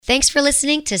Thanks for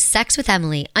listening to Sex with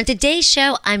Emily. On today's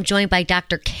show, I'm joined by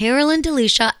Dr. Carolyn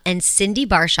DeLucia and Cindy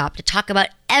Barshop to talk about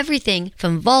everything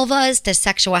from vulvas to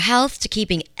sexual health to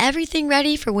keeping everything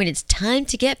ready for when it's time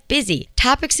to get busy.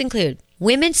 Topics include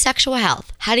women's sexual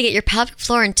health, how to get your pelvic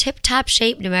floor in tip-top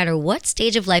shape no matter what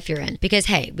stage of life you're in. Because,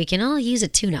 hey, we can all use a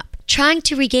tune-up. Trying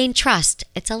to regain trust.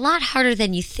 It's a lot harder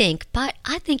than you think, but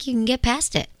I think you can get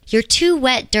past it. You're too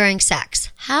wet during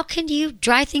sex. How can you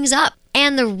dry things up?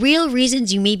 And the real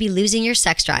reasons you may be losing your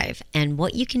sex drive and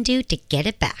what you can do to get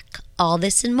it back. All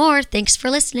this and more. Thanks for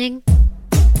listening.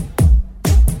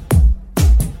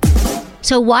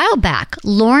 So a while back,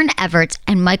 Lauren Everts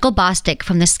and Michael Bostic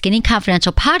from the Skinny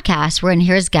Confidential podcast were in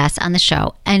here as guests on the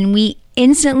show, and we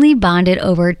instantly bonded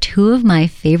over two of my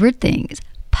favorite things,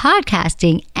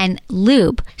 podcasting and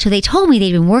lube. So they told me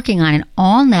they'd been working on an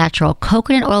all-natural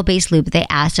coconut oil-based lube that they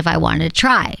asked if I wanted to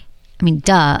try. I mean,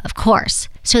 duh, of course.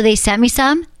 So they sent me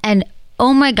some, and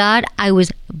oh my God, I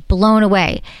was blown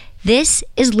away. This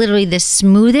is literally the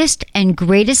smoothest and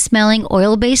greatest smelling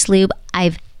oil-based lube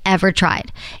I've ever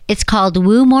tried. It's called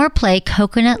Woo More Play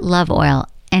Coconut Love Oil.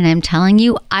 And I'm telling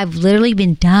you, I've literally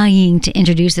been dying to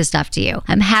introduce this stuff to you.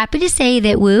 I'm happy to say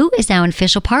that Woo is now an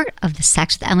official part of the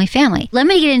Sex with Emily family. Let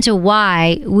me get into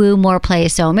why Woo More Play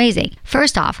is so amazing.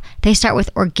 First off, they start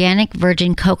with organic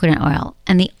virgin coconut oil,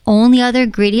 and the only other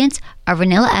ingredients are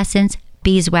vanilla essence,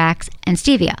 beeswax, and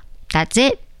stevia. That's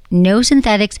it. No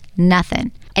synthetics,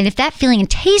 nothing. And if that feeling and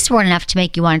taste weren't enough to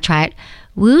make you want to try it,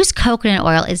 Woo's coconut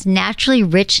oil is naturally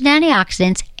rich in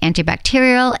antioxidants,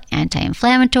 antibacterial,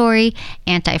 anti-inflammatory,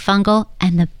 antifungal,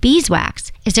 and the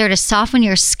beeswax is there to soften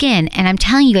your skin. And I'm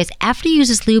telling you guys, after you use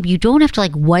this lube, you don't have to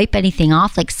wipe anything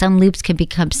off. Some lubes can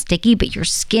become sticky, but your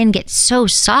skin gets so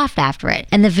soft after it.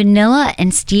 And the vanilla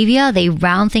and stevia, they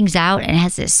round things out and it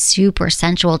has this super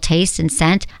sensual taste and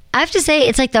scent. I have to say,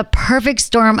 it's like the perfect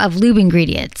storm of lube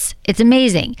ingredients. It's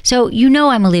amazing. So you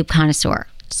know I'm a lube connoisseur,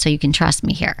 so you can trust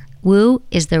me here. Woo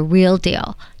is the real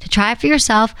deal. To try it for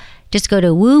yourself, just go to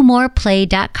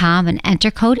woomoreplay.com and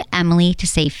enter code Emily to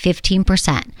save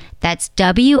 15%. That's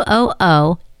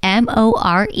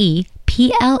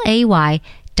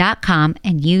WOOMOREPLAY.com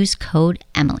and use code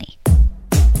Emily.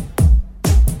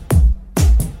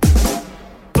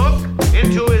 Look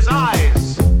into his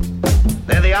eyes.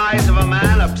 They're the eyes of a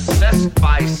man obsessed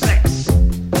by sex.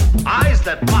 Eyes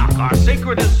that mock our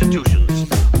sacred institutions.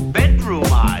 Bedroom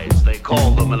eyes, they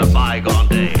call them in a bygone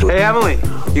day. Hey, Emily,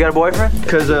 you got a boyfriend?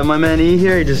 Because my man E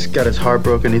here, he just got his heart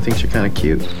broken. He thinks you're kind of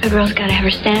cute. A girl's got to have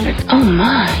her standards. Oh,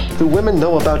 my. Do women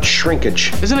know about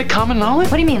shrinkage? Isn't it common knowledge?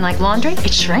 What do you mean, like laundry?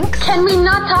 It shrinks? Can we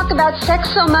not talk about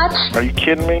sex so much? Are you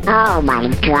kidding me? Oh my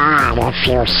God, it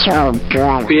feels so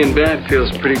good. Being bad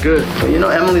feels pretty good. But you know,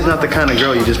 Emily's not the kind of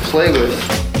girl you just play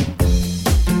with.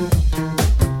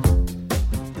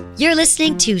 You're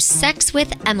listening to Sex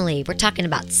with Emily. We're talking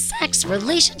about sex,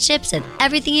 relationships, and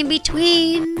everything in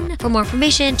between. For more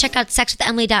information, check out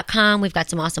sexwithemily.com. We've got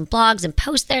some awesome blogs and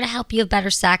posts there to help you have better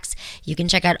sex. You can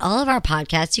check out all of our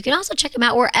podcasts. You can also check them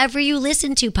out wherever you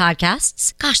listen to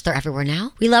podcasts. Gosh, they're everywhere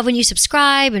now. We love when you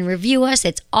subscribe and review us.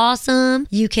 It's awesome.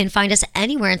 You can find us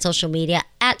anywhere on social media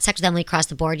at Sex with Emily across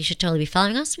the board. You should totally be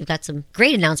following us. We've got some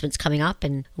great announcements coming up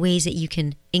and ways that you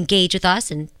can engage with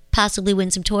us and possibly win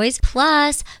some toys.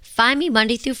 Plus, find me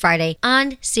Monday through Friday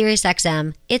on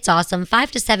SiriusXM. It's awesome.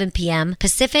 5 to 7 p.m.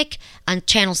 Pacific on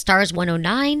channel Stars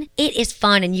 109. It is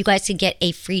fun, and you guys can get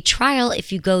a free trial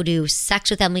if you go to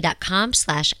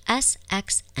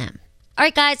sexwithemily.com/SXM. All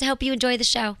right, guys, I hope you enjoy the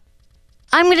show.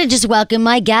 I'm going to just welcome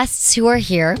my guests who are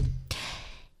here.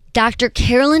 Dr.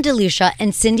 Carolyn DeLucia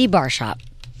and Cindy Barshop.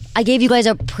 I gave you guys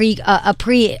a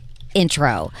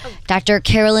pre-intro. Dr.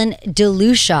 Carolyn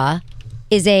DeLucia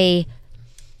is a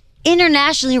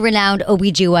internationally renowned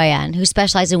OBGYN who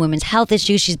specializes in women's health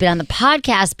issues. She's been on the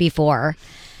podcast before,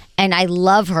 and I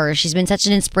love her. She's been such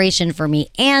an inspiration for me.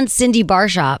 And Cindy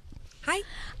Barshop. Hi.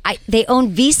 They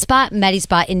own V-Spot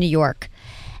MediSpot in New York.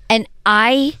 And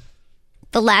the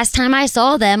last time I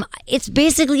saw them, it's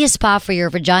basically a spa for your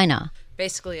vagina.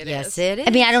 Basically it is. Yes, it is.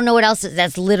 I mean, I don't know what else.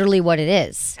 That's literally what it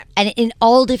is. And in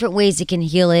all different ways, it can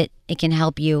heal it. It can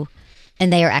help you. And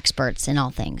they are experts in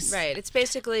all things. Right. It's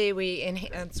basically we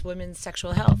enhance women's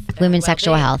sexual health. Women's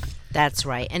sexual health. That's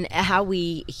right. And how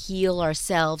we heal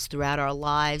ourselves throughout our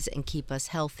lives and keep us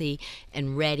healthy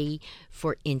and ready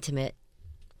for intimate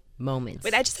moments.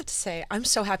 Wait, I just have to say, I'm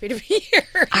so happy to be here.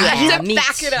 Yeah, to me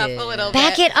back it up too. a little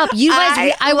Back bit. it up. You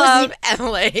guys, I love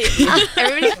Emily.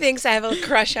 Everybody thinks I have a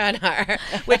crush on her,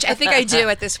 which I think I do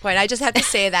at this point. I just have to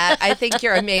say that. I think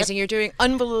you're amazing. You're doing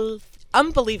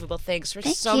unbelievable things for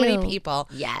so many people.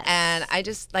 Yes. And I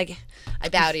just, I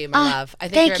bow to you, my love. I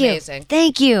think you're amazing.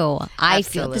 Thank you. I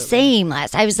feel the same. I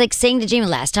was saying to Jamie,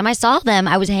 last time I saw them,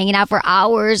 I was hanging out for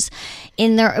hours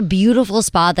in their beautiful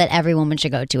spa that every woman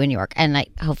should go to in New York, and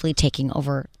hopefully taking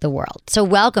over the world. So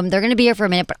welcome. They're going to be here for a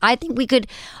minute, but I think we could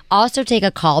also take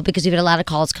a call because we've had a lot of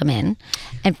calls come in.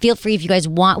 And feel free if you guys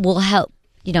want, we'll help,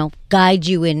 guide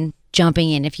you in jumping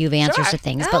in if you have answers to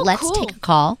things. But let's take a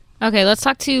call. Okay, let's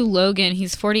talk to Logan.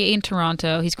 He's 48 in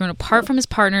Toronto. He's grown apart from his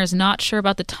partner, is not sure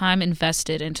about the time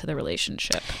invested into the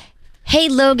relationship. Hey,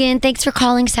 Logan, thanks for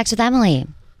calling Sex with Emily.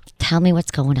 Tell me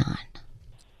what's going on.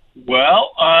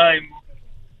 Well, I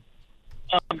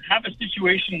have a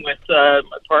situation with my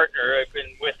partner. I've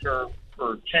been with her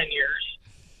for 10 years,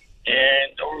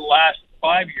 and over the last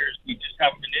 5 years, we just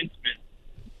haven't been intimate.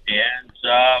 And,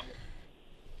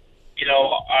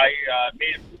 I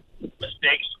made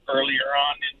mistakes earlier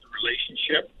on in the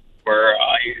relationship where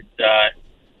I had,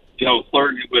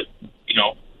 flirted with,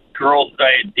 girls that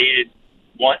I had dated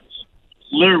once,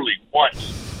 literally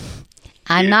once.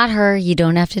 I'm not her. You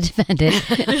don't have to defend it.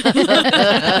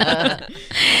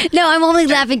 No, I'm only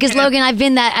laughing because, Logan, I've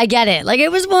been that. I get it.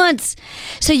 It was once.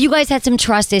 So you guys had some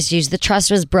trust issues. The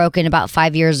trust was broken about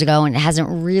 5 years ago, and it hasn't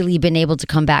really been able to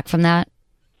come back from that.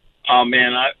 Oh,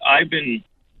 man,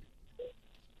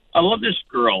 I love this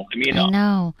girl. I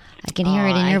know. I can hear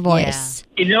it in your voice.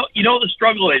 Yeah. The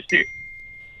struggle is,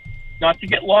 not to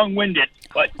get long-winded,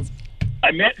 but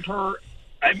I met her.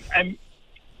 I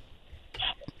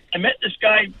met this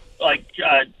guy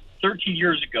 13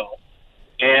 years ago,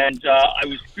 and I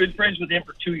was good friends with him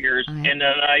for 2 years, and then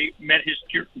I met his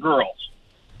girls.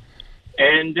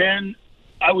 And then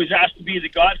I was asked to be the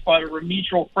godfather of a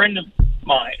mutual friend of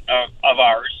mine, of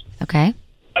ours. Okay.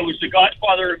 I was the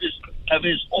godfather of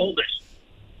his oldest,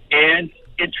 and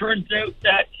it turns out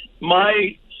that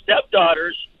my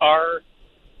stepdaughters are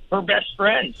her best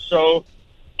friends. So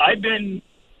I knew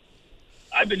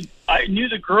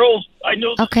the girls. I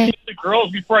know the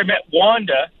girls before I met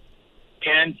Wanda,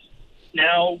 and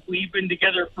now we've been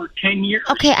together for 10 years.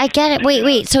 Okay, I get it.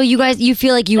 Wait. So you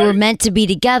feel like you were meant to be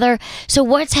together. So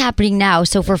what's happening now?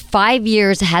 So for 5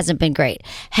 years, it hasn't been great.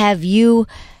 Have you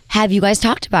guys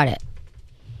talked about it?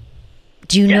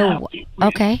 Do you know?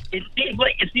 Okay. It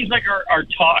seems like our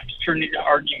talks turn into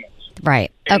arguments.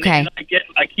 Right. Okay. And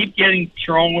I keep getting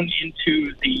thrown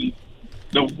into the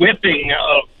whipping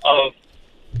of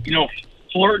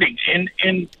flirting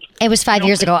and it was 5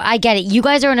 years ago. I get it. You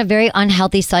guys are in a very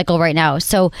unhealthy cycle right now.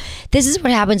 So this is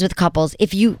what happens with couples.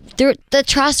 If the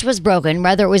trust was broken,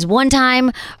 whether it was one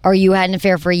time or you had an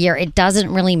affair for a year, it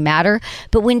doesn't really matter.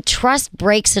 But when trust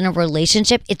breaks in a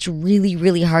relationship, it's really,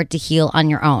 really hard to heal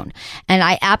on your own. And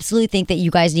I absolutely think that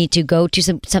you guys need to go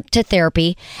to to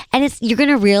therapy. And you're going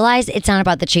to realize it's not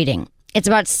about the cheating. It's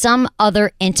about some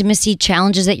other intimacy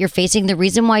challenges that you're facing. The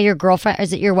reason why your girlfriend,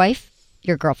 is it your wife?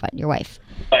 Your girlfriend, your wife.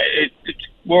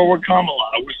 We're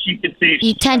Kamala. She could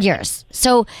say 10 years.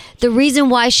 So the reason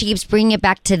why she keeps bringing it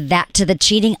back to the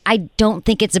cheating, I don't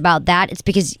think it's about that. It's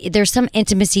because there's some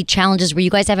intimacy challenges where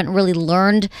you guys haven't really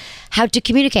learned how to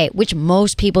communicate, which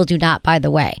most people do not, by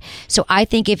the way. So I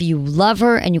think if you love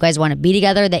her and you guys want to be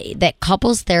together, that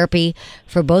couples therapy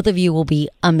for both of you will be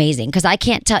amazing. Because I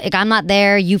can't tell, I'm not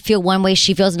there, you feel one way,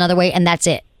 she feels another way, and that's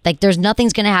it. There's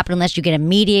nothing's going to happen unless you get a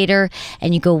mediator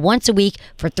and you go once a week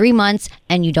for 3 months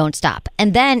and you don't stop.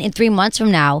 And then in 3 months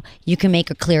from now, you can make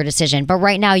a clear decision. But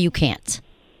right now, you can't.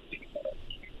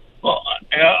 Well,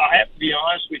 I have to be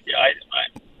honest with you.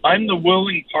 I'm the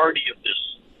willing party of this.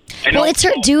 Well, it's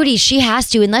her duty. She has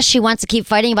to, unless she wants to keep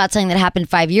fighting about something that happened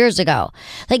 5 years ago.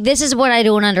 This is what I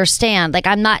don't understand.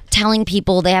 I'm not telling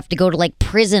people they have to go to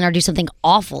prison or do something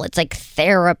awful. It's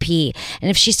therapy.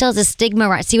 And if she still has a stigma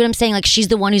around, see what I'm saying? She's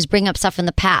the one who's bringing up stuff in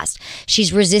the past.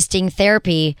 She's resisting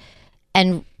therapy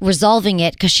and resolving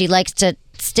it because she likes to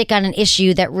stick on an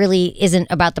issue that really isn't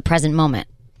about the present moment.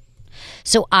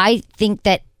 So I think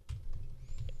that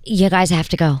you guys have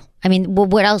to go. I mean,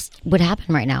 what else would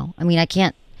happen right now? I mean, I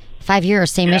can't. 5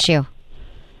 years, same issue.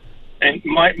 And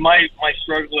my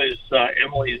struggle is,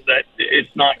 Emily, is that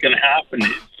it's not going to happen.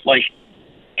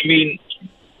 It's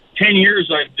 10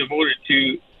 years I've devoted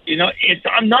to,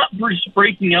 I'm not just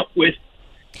breaking up with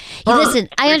her. Listen,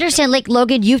 I understand,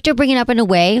 Logan, you have to bring it up in a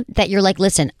way that you're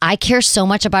listen, I care so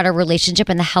much about our relationship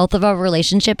and the health of our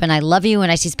relationship, and I love you,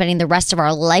 and I see spending the rest of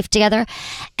our life together,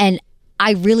 and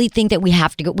I really think that we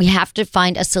have to go. We have to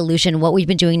find a solution. What we've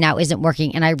been doing now isn't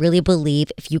working. And I really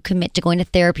believe if you commit to going to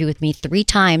therapy with me 3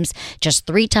 times, just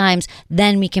 3 times,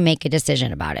 then we can make a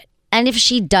decision about it. And if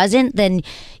she doesn't, then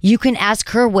you can ask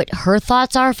her what her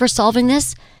thoughts are for solving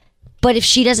this. But if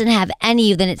she doesn't have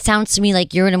any, then it sounds to me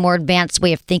like you're in a more advanced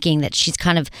way of thinking, that she's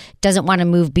kind of doesn't want to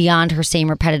move beyond her same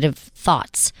repetitive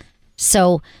thoughts.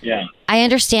 So Yeah. I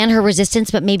understand her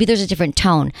resistance, but maybe there's a different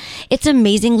tone. It's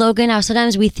amazing, Logan, how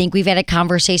sometimes we think we've had a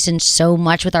conversation so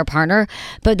much with our partner,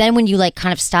 but then when you like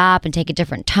kind of stop and take a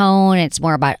different tone, and it's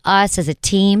more about us as a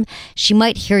team, she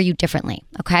might hear you differently,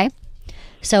 okay?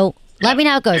 So let me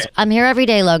know how it goes. I'm here every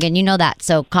day, Logan. You know that.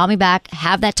 So call me back.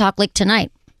 Have that talk like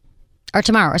tonight or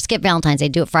tomorrow, or skip Valentine's Day.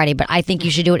 Do it Friday, but I think you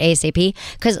should do it ASAP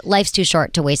because life's too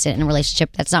short to waste it in a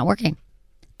relationship that's not working.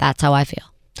 That's how I feel.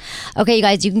 Okay, you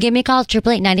guys, you can give me a call,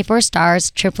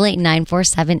 888-94-STARS,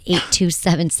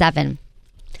 888-947-8277.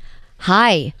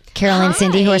 Hi, Carolyn and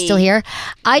Cindy, who are still here.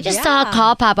 I just saw a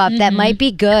call pop up that might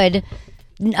be good.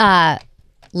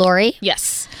 Lori?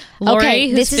 Yes. Lori, Okay,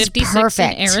 who's this is 56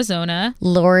 perfect. in Arizona.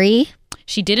 Lori?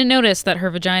 She didn't notice that her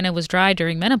vagina was dry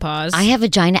during menopause. I have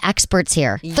vagina experts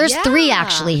here. There's 3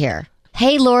 actually here.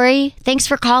 Hey, Lori, thanks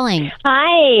for calling.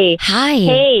 Hi. Hi.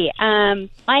 Hey, I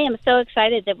am so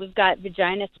excited that we've got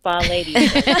vagina spa ladies.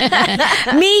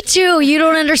 Me too. You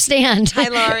don't understand. Hi,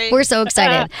 Lori. We're so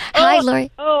excited. Hi, Lori.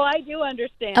 Oh, I do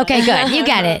understand. Okay, good. You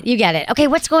get it. You get it. Okay,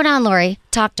 what's going on, Lori?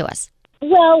 Talk to us.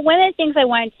 Well, one of the things I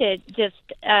wanted to just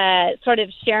sort of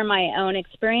share my own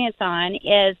experience on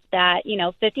is that,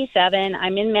 57,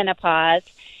 I'm in menopause,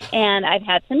 and I've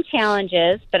had some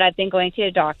challenges, but I've been going to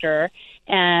a doctor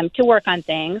to work on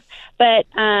things. But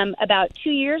about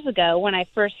 2 years ago, when I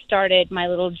first started my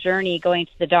little journey going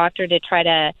to the doctor to try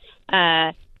to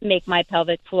make my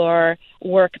pelvic floor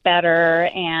work better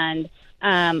and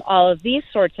all of these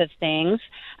sorts of things,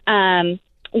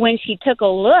 when she took a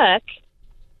look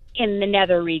in the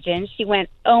nether region, she went,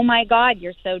 "Oh my God,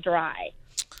 you're so dry."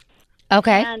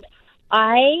 Okay. And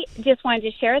I just wanted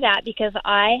to share that because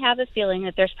I have a feeling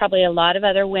that there's probably a lot of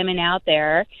other women out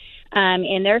there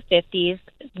in their 50s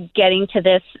getting to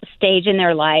this stage in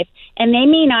their life, and they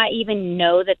may not even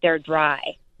know that they're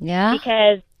dry. Yeah.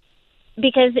 Because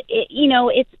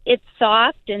it's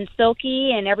soft and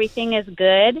silky and everything is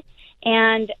good,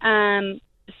 and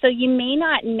so you may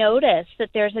not notice that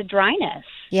there's a dryness.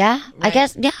 Yeah, right. I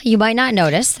guess, you might not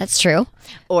notice. That's true.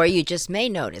 Or you just may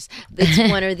notice. It's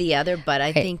one or the other, but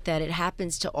I think that it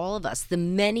happens to all of us. The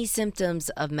many symptoms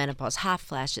of menopause, hot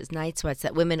flashes, night sweats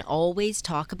that women always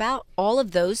talk about, all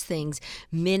of those things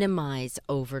minimize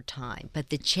over time.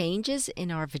 But the changes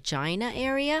in our vagina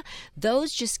area,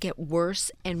 those just get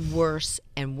worse and worse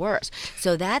and worse.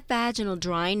 So that vaginal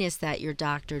dryness that your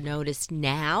doctor noticed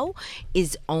now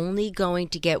is only going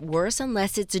to get worse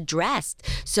unless it's addressed.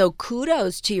 So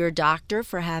kudos to your doctor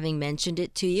for having mentioned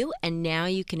it to you, and now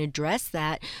you can address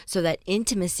that so that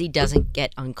intimacy doesn't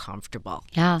get uncomfortable.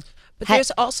 Yeah. But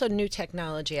there's also new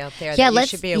technology out there that you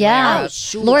should be aware of.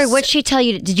 Sure. Lori, what'd she tell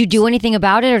you? Did you do anything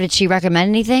about it, or did she recommend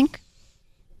anything?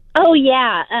 Oh,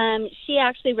 yeah. She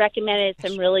actually recommended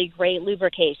some really great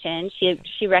lubrication.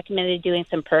 She recommended doing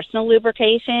some personal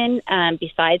lubrication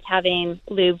besides having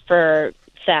lube for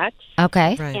sex.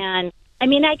 Okay. Right. And, I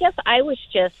mean, I guess I was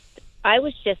just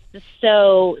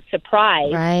so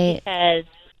surprised, right? Because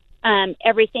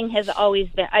everything has always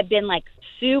been. I've been like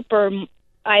super.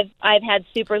 I've had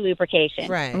super lubrication,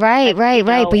 right. But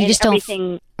you just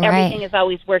everything has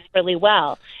always worked really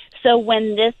well. So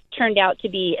when this turned out to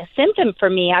be a symptom for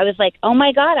me, I was like, "Oh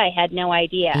my God, I had no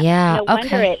idea." Yeah. No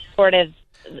wonder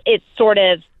it's sort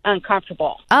of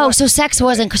uncomfortable. Oh, so sex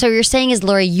wasn't. So you're saying is,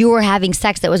 Lori, you were having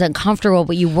sex that was uncomfortable,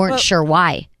 but you weren't sure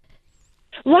why.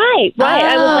 Right. Oh,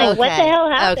 I was like, what the hell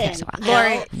happened? Okay.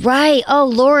 Lori. Right. Oh,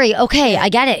 Lori. Okay, I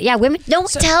get it. Yeah, women, no one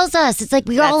tells us. It's like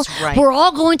we're all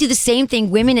going through the same thing.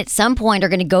 Women at some point are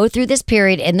going to go through this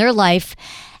period in their life,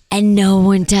 and no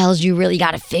one tells you really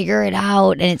got to figure it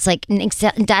out. And it's like,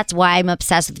 that's why I'm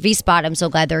obsessed with V-Spot. I'm so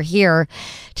glad they're here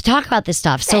to talk about this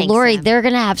stuff. So, Thanks, Lori, Sam. they're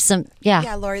going to have some,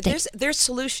 Yeah, Lori, there's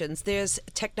solutions. There's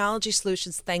technology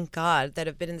solutions, thank God, that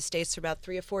have been in the States for about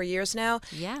 3 or 4 years now.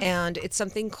 Yeah. And it's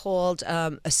something called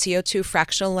a CO2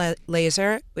 fractional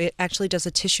laser. It actually does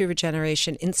a tissue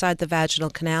regeneration inside the vaginal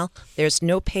canal. There's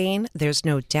no pain. There's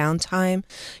no downtime.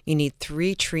 You need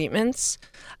 3 treatments.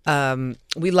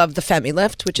 We love the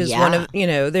FemiLift, which is one of,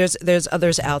 there's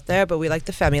others out there, but we like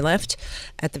the FemiLift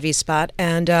at the V-Spot.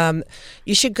 And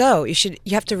you should go. You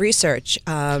have to research.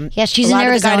 She's in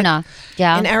Arizona.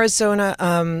 In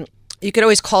Arizona. You could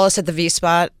always call us at the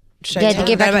V-Spot. To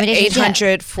give recommendations.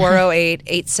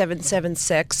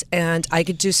 800-408-8776, and I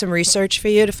could do some research for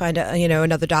you to find out,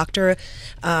 another doctor.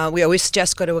 We always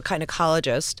suggest go to a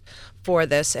gynecologist for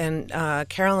this, and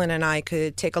Carolyn and I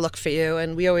could take a look for you,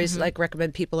 and we always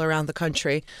recommend people around the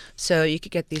country so you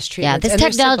could get these treatments. Yeah, this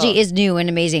technology is new and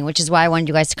amazing, which is why I wanted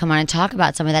you guys to come on and talk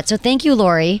about some of that. So thank you,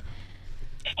 Lori.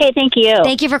 Hey, thank you.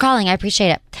 Thank you for calling. I appreciate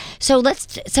it. So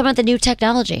let's some of the new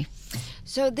technology.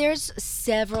 So there's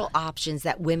several options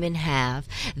that women have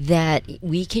that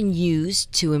we can use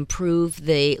to improve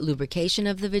the lubrication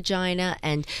of the vagina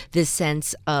and the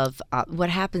sense of what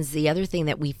happens. The other thing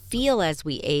that we feel as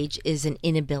we age is an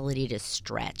inability to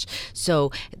stretch.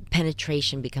 So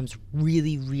penetration becomes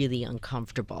really, really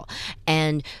uncomfortable.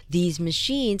 And these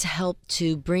machines help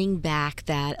to bring back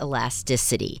that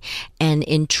elasticity. And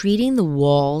in treating the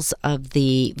walls of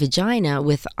the vagina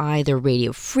with either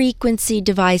radio frequency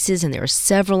devices, and there are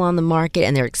several on the market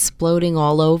and they're exploding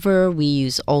all over. We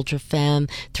use UltraFem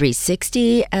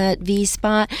 360 at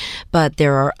V-Spot, but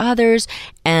there are others.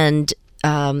 And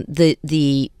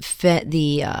the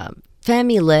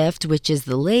FemiLift, which is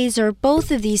the laser,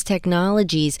 both of these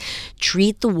technologies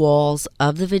treat the walls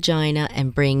of the vagina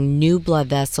and bring new blood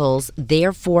vessels,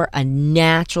 therefore a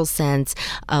natural sense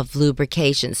of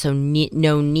lubrication. So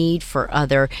no need for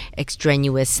other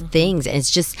extraneous things. And it's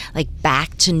just like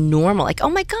back to normal. Like, oh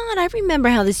my God, I remember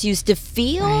how this used to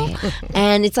feel. Right.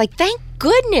 And it's like, thank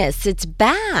goodness it's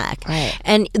back. Right.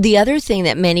 And the other thing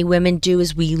that many women do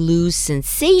is we lose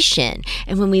sensation.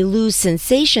 And when we lose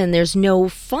sensation, there's no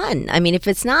fun. I mean, if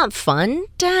it's not fun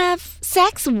to have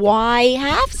sex, why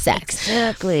have sex?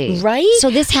 Exactly. Right? So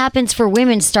this happens for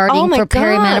women starting for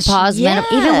perimenopause,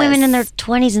 even women in their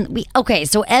 20s. And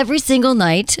so every single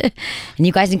night, and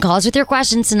you guys can call us with your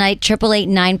questions tonight,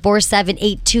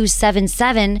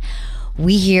 888-947-8277.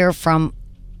 We hear from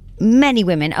many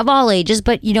women of all ages,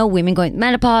 but women going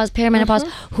menopause, perimenopause,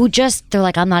 who they're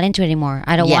like, I'm not into it anymore.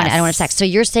 I don't want it. I don't want sex. So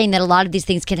you're saying that a lot of these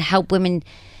things can help women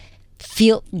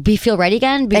feel ready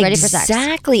again, be ready for sex.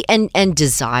 Exactly. And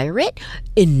desire it,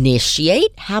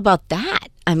 initiate. How about that?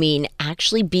 I mean,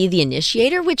 actually be the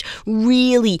initiator, which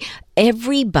really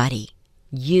everybody,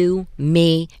 you,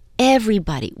 me,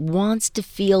 everybody wants to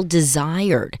feel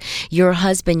desired. Your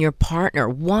husband, your partner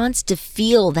wants to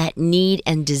feel that need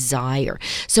and desire.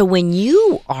 So when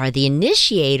you are the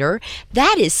initiator,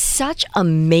 that is such a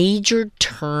major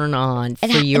turn on for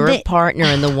your partner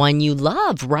and the one you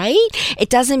love, right? It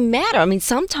doesn't matter. I mean,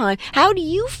 sometimes, how do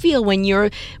you feel when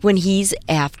he's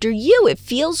after you? It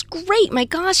feels great. My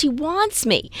gosh, he wants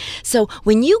me. So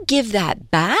when you give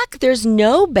that back, there's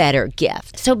no better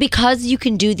gift. So because you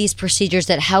can do these procedures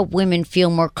that help women feel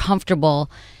more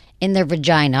comfortable in their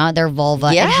vagina, their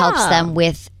vulva, it helps them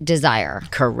with desire.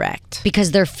 Correct.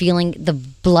 Because they're feeling the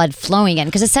blood flowing again.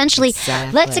 Because essentially,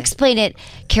 let's explain it,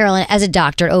 Carolyn, as a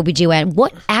doctor at OBGYN,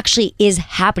 what actually is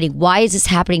happening? Why is this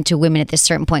happening to women at this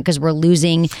certain point? Because we're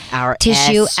losing our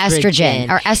tissue, estrogen.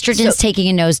 Our estrogen's taking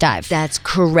a nosedive. That's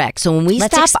correct. So when we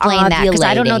let's stop explain that, because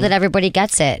I don't know that everybody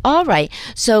gets it. All right.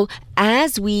 So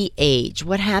as we age,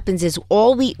 what happens is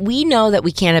we know that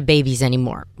we can't have babies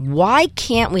anymore. Why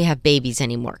can't we have babies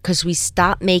anymore? Because we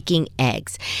stop making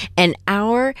eggs. And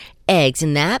our eggs,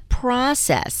 in that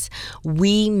process,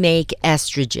 we make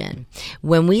estrogen.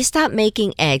 When we stop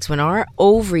making eggs, when our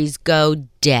ovaries go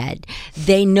dead,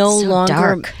 they no longer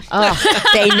dark.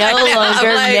 They no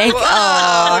longer make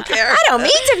I don't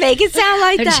mean to make it sound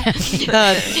like that.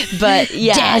 But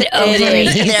yeah, dead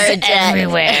ovaries. They're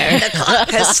everywhere. The clock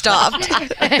has stopped.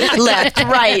 Left,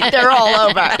 right, they're all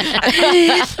over.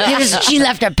 She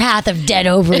left a path of dead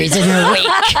ovaries in her wake.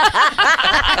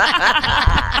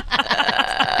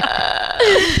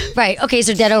 Right. Okay.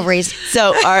 So dead ovaries.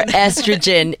 So our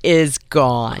estrogen is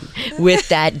gone with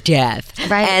that death.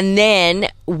 Right. And then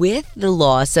with the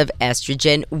loss of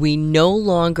estrogen, we no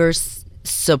longer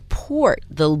support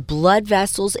the blood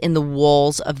vessels in the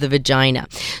walls of the vagina.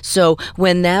 So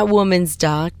when that woman's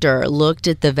doctor looked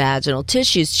at the vaginal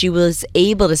tissues, she was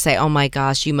able to say, oh my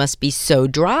gosh, you must be so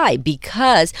dry,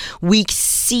 because we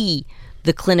see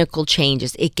the clinical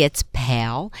changes. It gets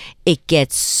pale. It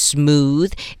gets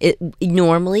smooth.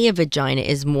 Normally a vagina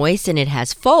is moist and it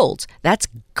has folds. That's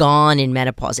gone in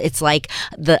menopause. It's like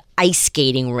the ice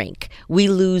skating rink. We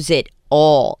lose it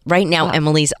all. Right now,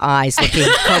 Emily's eyes looking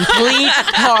complete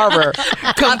horror.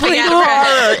 Complete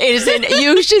horror.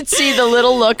 You should see the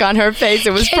little look on her face.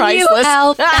 It was priceless. You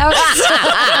help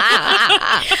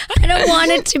I don't want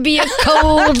it to be a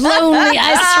cold, lonely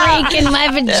ice rink in my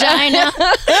vagina.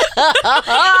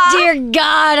 Dear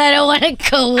God, I don't want a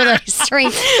cold ice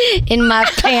rink in my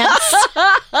pants.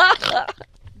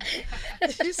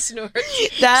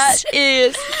 That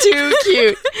is too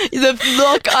cute. The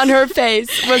look on her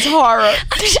face was horror.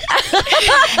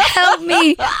 Help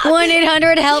me.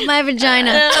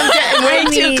 1-800-HELP-MY-VAGINA. I'm getting way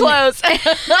too close.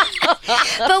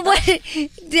 But what?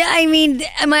 I mean,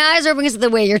 my eyes are open because of the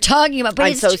way you're talking about. But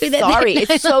I'm it's so true sorry. That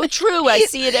it's so true. I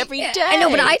see it every day. I know,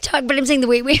 but I'm saying the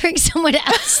way we're hearing someone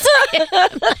else.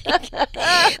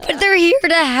 But they're here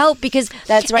to help because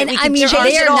that's right. And I mean,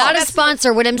 they are not a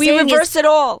sponsor. What I'm saying is, we reverse it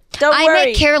all. Don't worry. I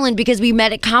met Carolyn because we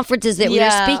met at conferences that we were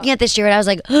speaking at this year, and I was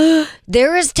like,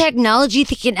 there is technology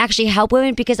that can actually help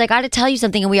women. Because I got to tell you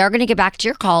something, and we are going to get back to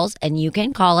your calls, and you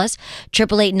can call us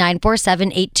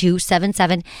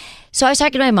 888-947-8277. So I was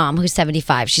talking to my mom, who's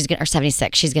 75. Or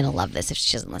 76. She's gonna love this if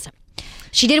she doesn't listen.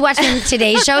 She did watch the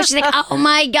Today's Show. She's like, oh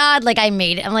my God, like I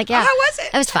made it. I'm like, yeah. How was it?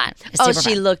 It was fun. It was super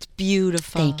she fun. looked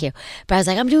beautiful. Thank you. But I was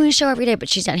like, I'm doing a show every day, but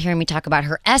she's not hearing me talk about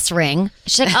her S ring.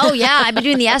 She's like, oh yeah, I've been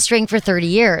doing the S ring for 30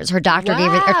 years. Her doctor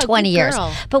gave it, or 20 years.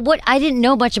 But what I didn't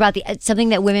know much about it's something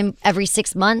that women every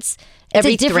 6 months.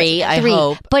 Every three, I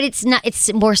hope. But it's not.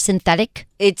 It's more synthetic.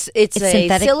 It's a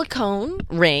synthetic. silicone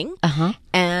ring,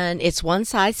 and it's one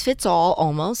size fits all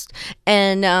almost,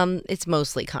 and it's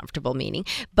mostly comfortable, meaning.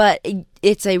 But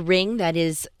it's a ring that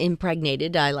is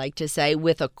impregnated, I like to say,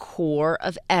 with a core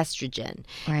of estrogen,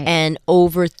 right. And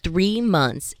over 3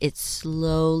 months, it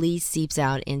slowly seeps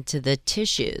out into the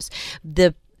tissues.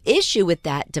 The issue with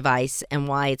that device and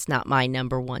why it's not my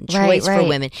number one choice for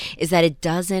women is that it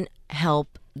doesn't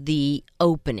help the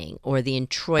opening or the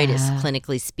introitus,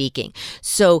 clinically speaking.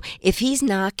 So if he's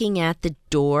knocking at the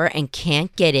door and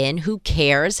can't get in, who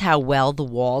cares how well the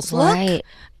walls look? Right.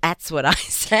 That's what I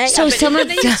say. So when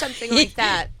they use something like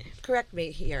that, correct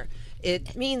me here,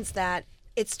 it means that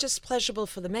it's just pleasurable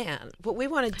for the man. What we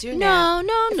want to do now,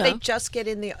 if they just get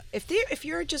in if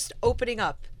you're just opening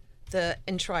up the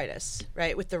introitus,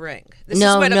 right, with the ring. This is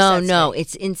what upsets me.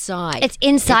 It's inside. It's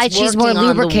inside. It's she's more working on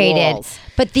the lubricated. walls.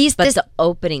 But the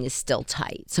opening is still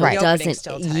tight, so it doesn't.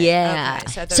 Yeah.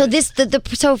 Okay,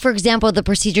 so for example, the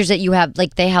procedures that you have,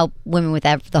 like they help women with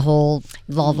the whole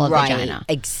vulva vagina.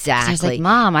 Exactly. So I was like,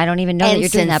 Mom, I don't even know that you're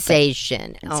doing that.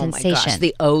 Sensation. Oh my gosh,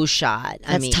 the O shot.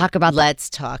 Let's talk about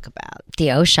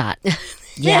the O shot.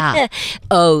 Yeah.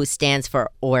 O stands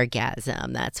for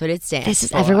orgasm. That's what it stands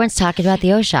for. Everyone's talking about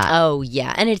the O shot. Oh,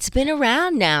 yeah. And it's been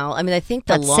around now. I mean, I think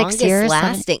the longest 6 years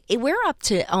lasting, we're up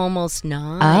to almost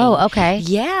 9. Oh, okay.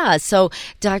 Yeah. So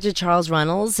Dr. Charles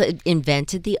Runnels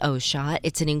invented the O shot.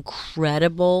 It's an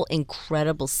incredible,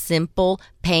 simple,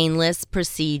 painless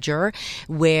procedure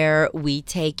where we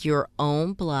take your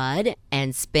own blood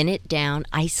and spin it down,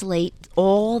 isolate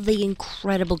all the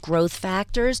incredible growth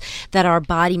factors that our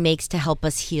body makes to help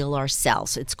us heal our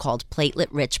cells. It's called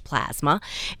platelet-rich plasma,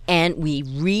 and we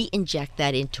re-inject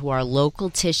that into our local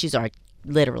tissues,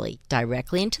 literally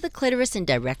directly into the clitoris and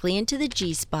directly into the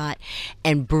G-spot,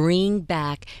 and bring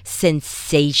back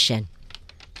sensation.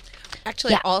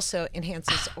 Actually, it also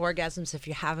enhances orgasms if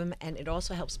you have them, and it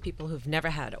also helps people who've never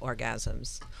had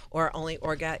orgasms or only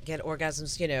get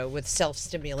orgasms, with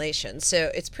self-stimulation. So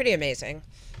it's pretty amazing.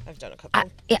 I've done a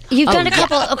couple. You've done a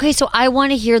couple. Okay, so I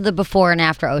want to hear the before and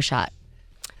after O shot.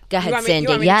 Go ahead,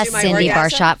 Cindy. Yes, Cindy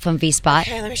Barshot from V-Spot.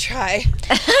 Okay, let me try. Do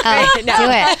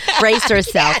it. Brace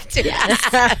herself. Do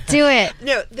it.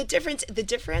 No, the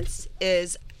difference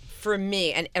is, for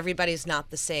me, and everybody's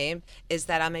not the same, is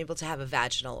that I'm able to have a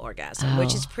vaginal orgasm,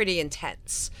 which is pretty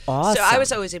intense. Awesome. So I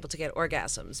was always able to get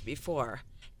orgasms before.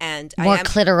 And more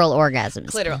clitoral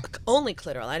orgasms. Only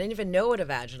clitoral. I didn't even know what a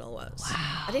vaginal was.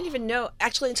 Wow. I didn't even know,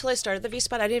 actually, until I started the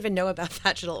V-Spot, I didn't even know about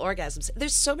vaginal orgasms.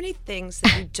 There's so many things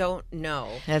that you don't know.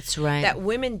 That's right. That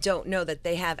women don't know that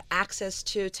they have access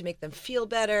to make them feel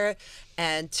better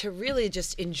and to really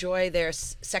just enjoy their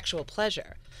sexual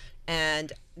pleasure.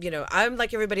 And, I'm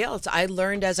like everybody else. I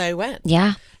learned as I went.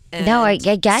 Yeah. And no, I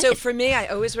get it. So for me, I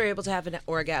always were able to have an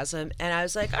orgasm, and I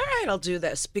was like, all right, I'll do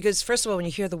this. Because first of all, when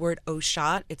you hear the word "oh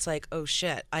shot," it's like, oh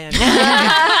shit, I am.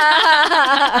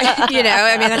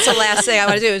 That's the last thing I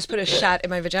want to do is put a shot in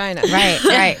my vagina. Right.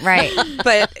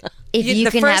 But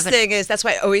the first thing is, that's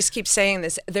why I always keep saying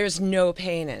this, there's no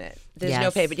pain in it. There's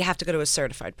no pain, but you have to go to a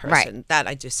certified person. Right. That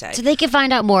I do say. So they can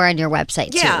find out more on your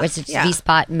website, too. It's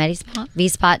V-Spot,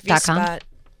 VSpot.com?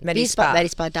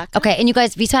 Medispot.com. Okay, and you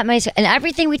guys, VSpot, Medispot, and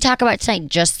everything we talk about tonight,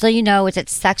 just so you know, it's at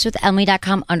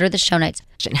sexwithemily.com under the show notes.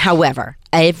 However,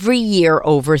 every year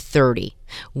over 30,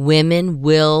 women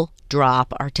will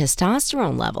drop our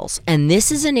testosterone levels. And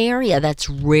this is an area that's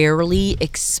rarely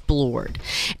explored.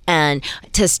 And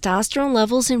testosterone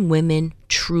levels in women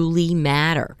truly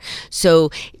matter. So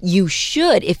you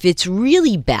should, if it's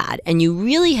really bad and you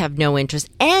really have no interest,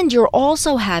 and you're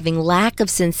also having lack of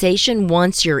sensation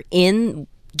once you're in,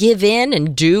 give in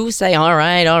and say, all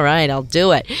right, I'll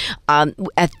do it.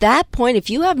 At that point, if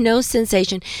you have no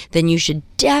sensation, then you should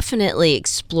definitely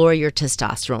explore your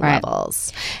testosterone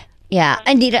levels. Yeah,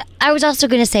 Anita, I was also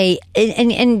going to say,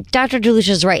 and Dr.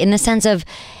 DeLucia's right in the sense of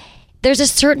there's a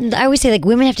certain, I always say, like,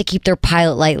 women have to keep their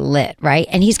pilot light lit, right?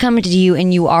 And he's coming to you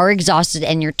and you are exhausted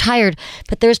and you're tired,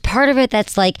 but there's part of it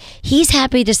that's like, he's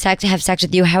happy to have sex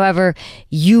with you, however,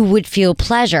 you would feel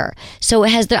pleasure. So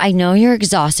I know you're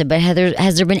exhausted, but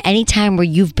has there been any time where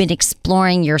you've been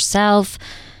exploring yourself,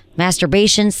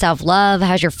 masturbation, self-love?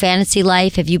 How's your fantasy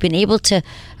life? Have you been able to,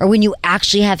 or when you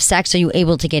actually have sex, are you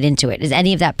able to get into it? Is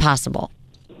any of that possible?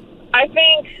 I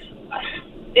think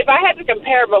if I had to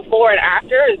compare before and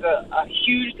after, is a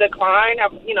huge decline.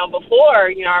 Before,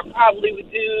 I probably would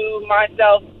do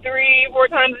myself 3-4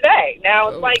 times a day. Now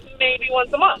it's like maybe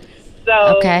once a month.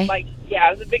 So,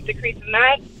 it's a big decrease in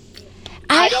that.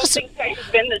 I don't think sex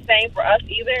has been the same for us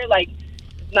either. Like,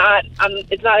 it's not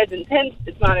as intense.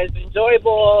 It's not as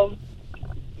enjoyable.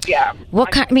 Yeah.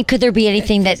 Could there be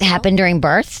anything that happened during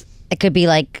birth? It could be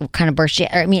like what kind of birth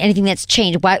anything that's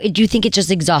changed. Why do you think it's just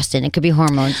exhausting? It could be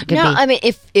hormones.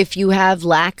 If you have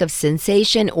lack of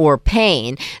sensation or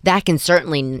pain, that can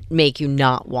certainly make you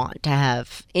not want to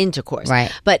have intercourse.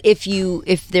 Right. But if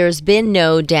there's been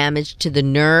no damage to the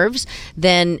nerves,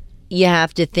 then you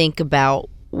have to think about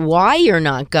why you're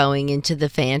not going into the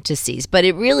fantasies. But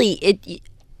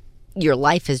your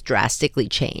life has drastically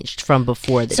changed from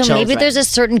before the children. So maybe there's a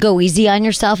certain go easy on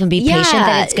yourself and be patient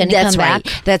that it's going to come back.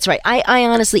 That's right. I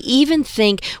honestly even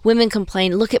think women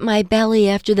complain, look at my belly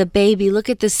after the baby, look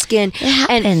at the skin. It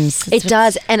happens. And it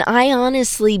does. And I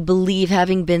honestly believe,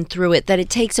 having been through it, that it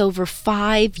takes over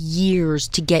 5 years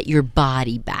to get your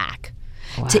body back.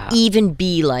 Wow. To even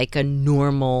be like a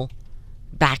normal,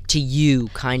 back to you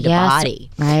kind of body.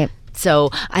 Right. So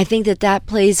I think that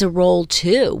plays a role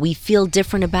too. We feel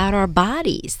different about our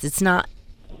bodies. It's not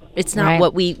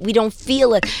what we don't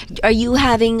feel it. Are you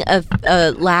having a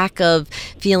lack of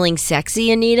feeling sexy,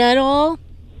 Anita, at all?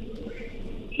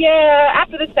 Yeah,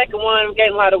 after the second one, I'm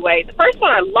gaining a lot of weight. The first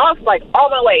one, I lost like all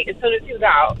my weight as soon as he was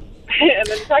out. And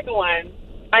then the second one,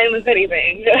 I didn't lose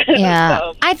anything. Yeah.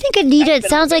 So, I think, Anita, it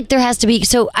sounds like there has to be a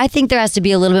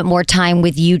little bit more time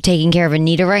with you taking care of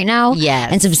Anita right now.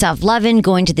 Yes. And some self-loving,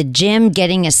 going to the gym,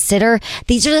 getting a sitter.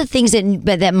 These are the things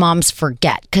that moms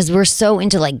forget because we're so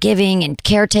into like giving and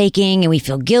caretaking and we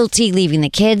feel guilty leaving the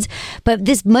kids. But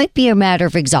this might be a matter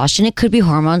of exhaustion. It could be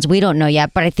hormones. We don't know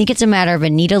yet. But I think it's a matter of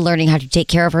Anita learning how to take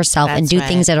care of herself and do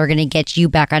things that are going to get you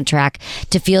back on track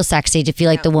to feel sexy, to feel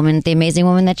like the amazing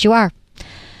woman that you are.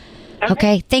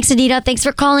 Okay. Thanks, Anita. Thanks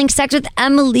for calling Sex with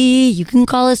Emily. You can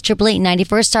call us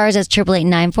 888-94-STARS. That's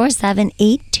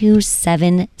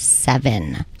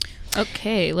 888-947-8277.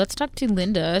 Okay, let's talk to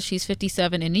Linda. She's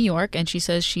 57 in New York, and she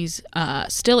says she's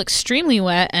still extremely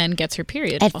wet and gets her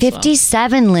period. At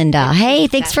 57, Linda. Hey,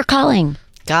 thanks for calling.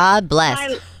 God bless.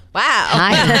 Wow.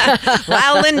 Hi.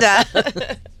 Wow, Linda.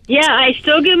 Yeah, I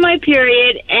still get my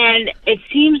period, and it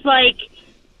seems like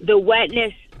the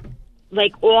wetness,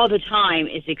 like all the time,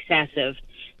 is excessive,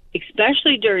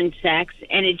 especially during sex,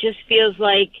 and it just feels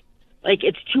like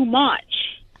it's too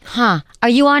much. Huh? Are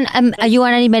you on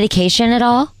any medication at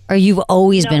all, or you've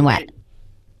always been wet?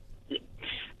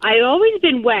 I've always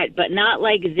been wet, but not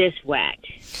like this wet.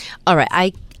 All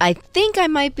right, I think I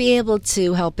might be able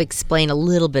to help explain a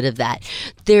little bit of that.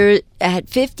 There, at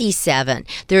 57,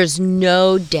 there's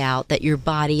no doubt that your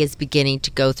body is beginning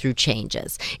to go through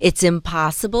changes. It's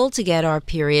impossible to get our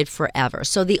period forever.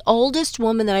 So the oldest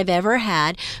woman that I've ever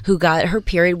had who got her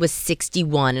period was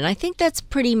 61, and I think that's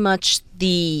pretty much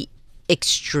the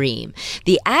extreme.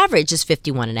 The average is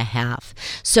 51 and a half.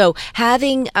 So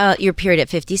having your period at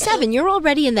 57, you're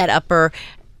already in that upper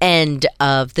end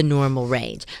of the normal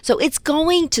range. So it's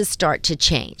going to start to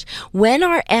change. When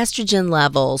our estrogen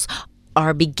levels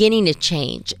are beginning to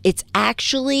change, it's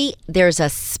actually, there's a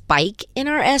spike in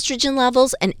our estrogen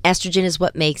levels, and estrogen is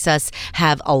what makes us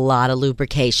have a lot of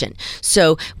lubrication.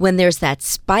 So when there's that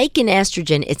spike in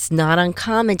estrogen, it's not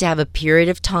uncommon to have a period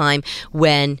of time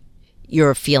when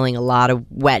you're feeling a lot of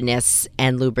wetness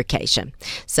and lubrication.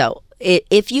 So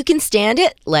if you can stand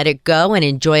it, let it go and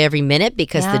enjoy every minute,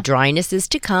 because the dryness is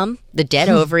to come, the dead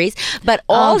ovaries. But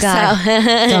also,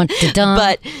 dun, dun, dun.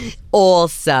 But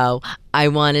also, I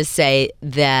want to say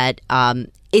that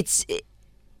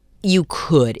you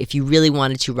could, if you really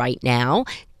wanted to right now,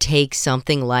 take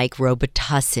something like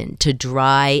Robitussin to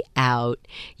dry out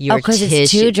your tissue. Because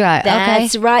it's too dry.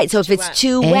 That's right. So if it's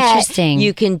too wet,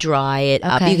 you can dry it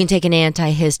up. You can take an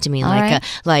antihistamine,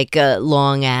 like a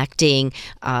long-acting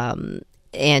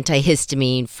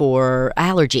antihistamine for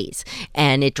allergies,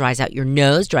 and it dries out your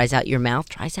nose, dries out your mouth,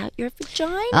 dries out your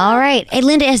vagina. All right. Hey,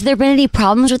 Linda, has there been any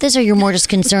problems with this, or you're more just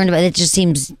concerned about it? It just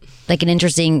seems like an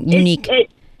interesting, unique...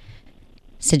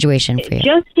 situation for you? It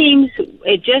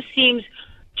just seems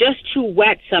just too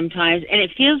wet sometimes, and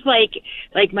it feels like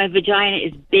my vagina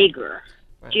is bigger.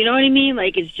 Do you know what I mean?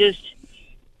 Like, it's just,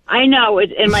 I know,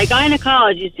 and my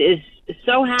gynecologist is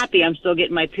so happy I'm still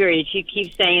getting my period. She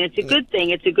keeps saying it's a good thing.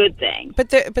 It's a good thing. But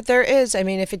there is. I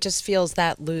mean, if it just feels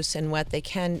that loose and wet, they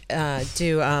can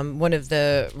do one of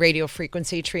the radio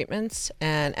frequency treatments,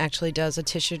 and actually does a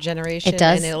tissue generation. It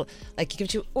does, and it'll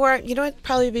give you. Or you know what?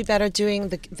 Probably be better doing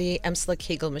the Emsla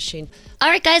Kegel machine. All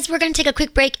right, guys, we're going to take a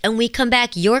quick break, and we come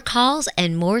back. Your calls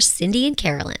and more Cindy and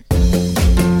Carolyn.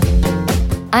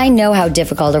 I know how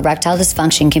difficult erectile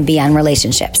dysfunction can be on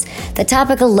relationships. The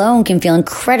topic alone can feel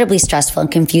incredibly stressful and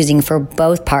confusing for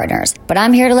both partners. But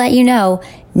I'm here to let you know,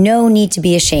 no need to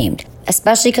be ashamed,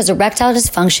 especially because erectile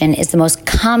dysfunction is the most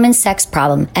common sex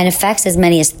problem and affects as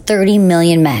many as 30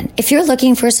 million men. If you're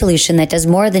looking for a solution that does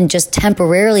more than just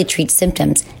temporarily treat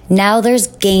symptoms, now there's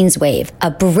GainsWave, a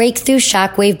breakthrough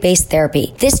shockwave-based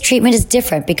therapy. This treatment is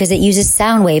different because it uses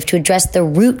sound wave to address the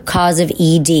root cause of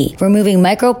ED, removing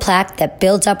microplaque that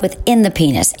builds up within the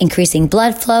penis, increasing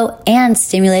blood flow and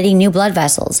stimulating new blood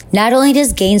vessels. Not only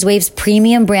does GainsWave's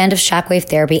premium brand of shockwave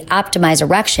therapy optimize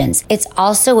erections, it's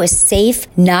also a safe,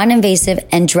 non-invasive,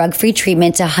 and drug-free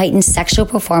treatment to heighten sexual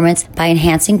performance by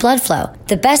enhancing blood flow.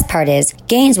 The best part is,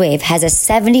 GainsWave has a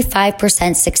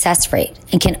 75% success rate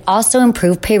and can also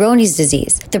improve Peyronie's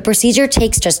disease. The procedure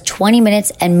takes just 20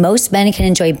 minutes, and most men can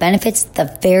enjoy benefits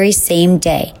the very same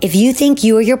day. If you think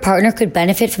you or your partner could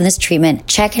benefit from this treatment,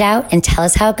 check it out and tell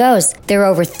us how it goes. There are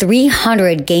over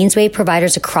 300 GainsWave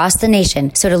providers across the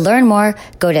nation, so to learn more,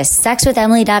 go to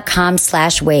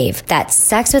sexwithemily.com/wave.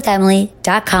 That's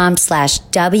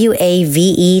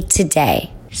sexwithemily.com/WAVE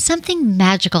today. Something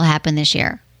magical happened this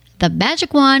year. The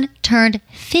magic wand turned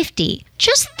 50.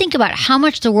 Just think about how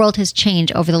much the world has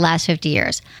changed over the last 50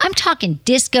 years. I'm talking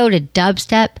disco to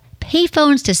dubstep,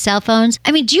 payphones to cell phones.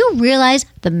 I mean, do you realize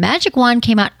the magic wand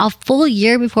came out a full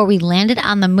year before we landed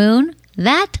on the moon?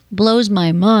 That blows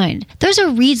my mind. There's a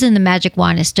reason the magic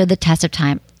wand has stood the test of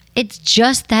time. It's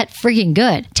just that freaking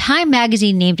good. Time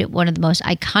magazine named it one of the most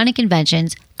iconic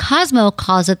inventions. Cosmo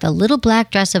calls it the little black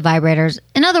dress of vibrators.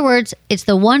 In other words, it's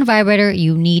the one vibrator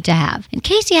you need to have. In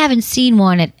case you haven't seen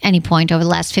one at any point over the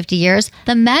last 50 years,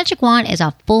 the magic wand is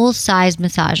a full-size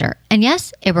massager. And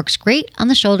yes, it works great on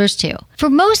the shoulders too. For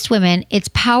most women, its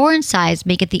power and size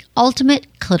make it the ultimate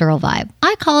clitoral vibe.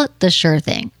 I call it the sure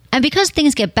thing. And because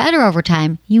things get better over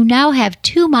time, you now have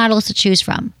two models to choose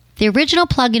from. The original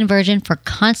plug-in version for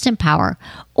constant power,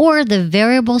 or the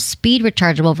variable speed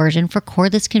rechargeable version for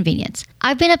cordless convenience.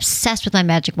 I've been obsessed with my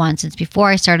magic wand since before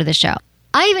I started the show.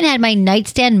 I even had my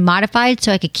nightstand modified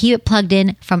so I could keep it plugged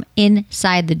in from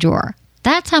inside the drawer.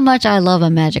 That's how much I love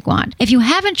a magic wand. If you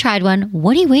haven't tried one,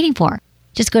 what are you waiting for?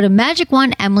 Just go to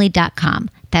magicwandemily.com.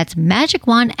 That's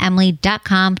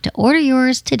magicwandemily.com to order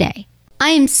yours today. I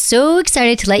am so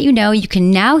excited to let you know you can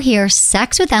now hear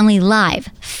Sex with Emily live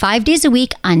 5 days a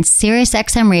week on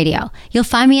SiriusXM Radio. You'll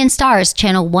find me in Stars,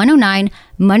 channel 109,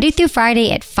 Monday through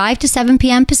Friday at 5 to 7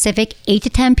 p.m. Pacific, 8 to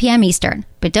 10 p.m. Eastern.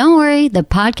 But don't worry, the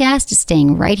podcast is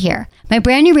staying right here. My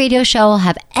brand new radio show will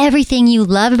have everything you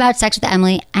love about Sex with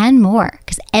Emily and more,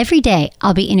 because every day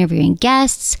I'll be interviewing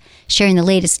guests, sharing the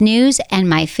latest news, and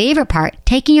my favorite part,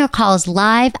 taking your calls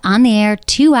live on the air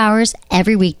 2 hours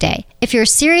every weekday. If you're a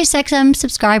SiriusXM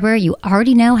subscriber, you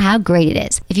already know how great it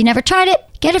is. If you never tried it,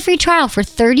 get a free trial for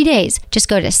 30 days. Just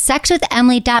go to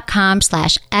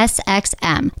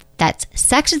sexwithemily.com/SXM. That's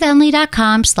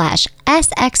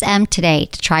sexwithemily.com/SXM today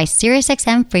to try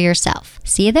SiriusXM for yourself.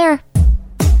 See you there.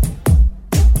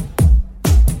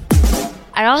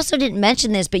 I also didn't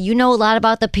mention this, but you know a lot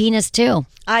about the penis too.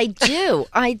 I do,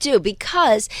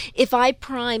 because if I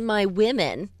prime my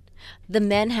women, the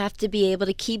men have to be able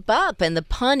to keep up, and the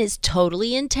pun is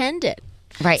totally intended.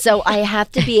 Right. So I have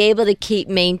to be able to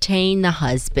maintain the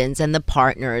husbands and the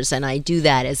partners, and I do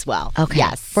that as well. Okay.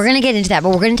 Yes. We're going to get into that, but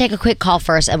we're going to take a quick call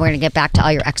first, and we're going to get back to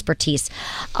all your expertise.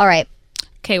 All right.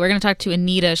 Okay, we're going to talk to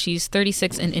Anita. She's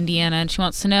 36 in Indiana, and she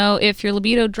wants to know if your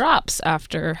libido drops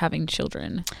after having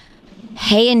children.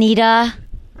 Hey, Anita.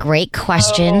 Great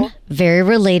question. Hello. Very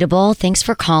relatable. Thanks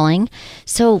for calling.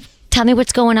 So tell me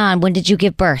what's going on. When did you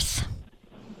give birth?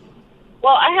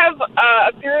 Well, I have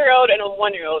a 3-year-old and a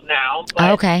 1-year-old now.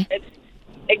 But okay.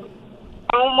 It's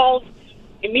almost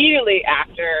immediately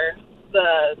after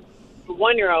the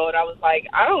 1-year-old, I was like,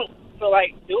 I don't feel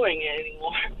like doing it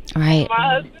anymore. Right.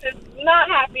 My husband is not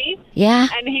happy. Yeah.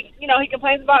 And he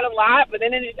complains about it a lot, but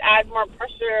then it just adds more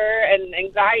pressure and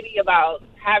anxiety about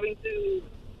having to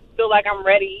feel like I'm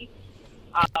ready.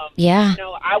 Yeah.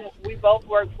 We both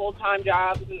work full-time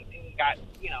jobs and got,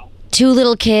 2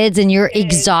 little kids and you're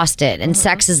exhausted and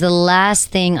sex is the last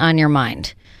thing on your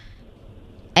mind.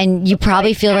 And you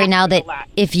probably feel right now that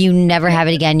if you never have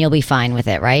it again, you'll be fine with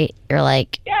it, right? You're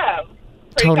like, yeah,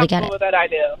 totally get it. with that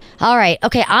idea. All right.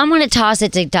 Okay. I'm going to toss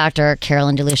it to Dr.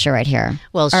 Carolyn DeLucia right here.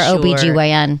 Well, our sure.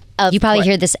 OBGYN. You probably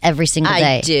hear this every single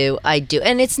day. I do.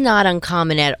 And it's not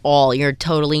uncommon at all. You're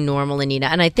totally normal, Anita.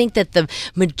 And I think that the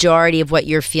majority of what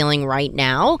you're feeling right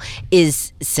now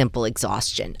is simple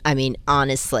exhaustion. I mean,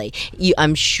 honestly,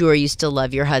 I'm sure you still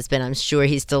love your husband. I'm sure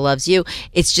he still loves you.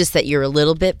 It's just that you're a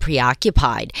little bit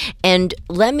preoccupied. And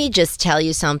let me just tell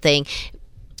you something.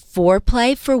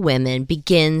 Foreplay for women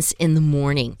begins in the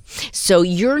morning. So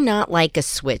you're not like a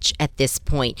switch at this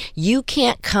point. You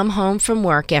can't come home from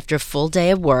work after a full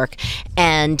day of work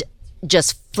and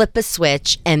just flip a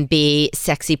switch and be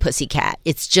sexy pussycat.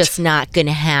 It's just not going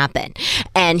to happen.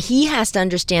 And he has to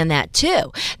understand that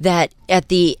too, that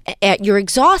you're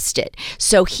exhausted.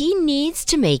 So he needs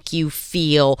to make you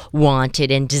feel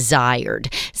wanted and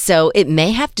desired. So it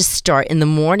may have to start in the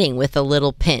morning with a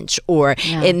little pinch, or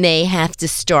it may have to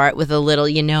start with a little,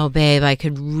 babe, I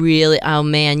could really, oh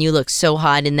man, you look so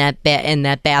hot in that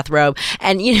bathrobe,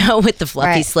 and with the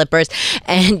fluffy slippers.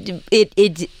 And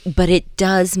but it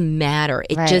does matter.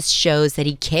 It just shows that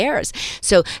he cares.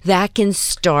 So that can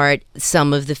start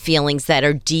some of the feelings that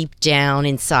are deep down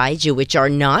inside you, which are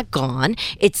not gone.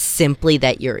 It's simply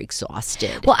that you're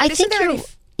exhausted. Well, I think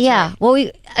yeah.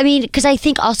 Well, because I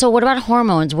think also, what about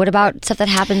hormones? What about stuff that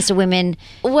happens to women?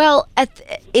 Well, are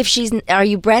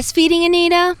you breastfeeding,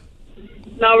 Anita?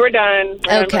 No, we're done.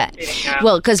 Okay.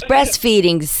 Well, because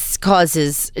breastfeeding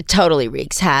totally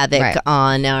wreaks havoc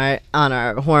on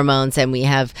our hormones, and we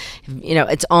have,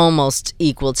 it's almost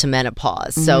equal to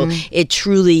menopause. So it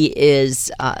truly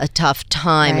is a tough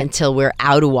time until we're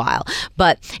out a while.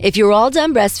 But if you're all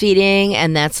done breastfeeding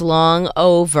and that's long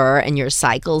over and your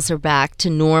cycles are back to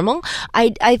normal,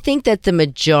 I think that the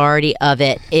majority of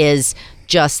it is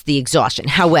just the exhaustion.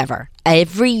 However,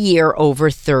 every year over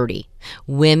 30,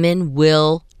 women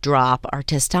will drop our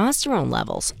testosterone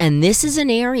levels. And this is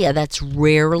an area that's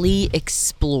rarely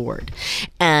explored.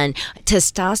 And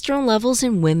testosterone levels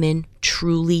in women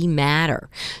truly matter.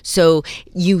 So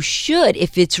you should,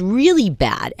 if it's really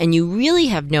bad and you really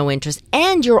have no interest,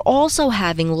 and you're also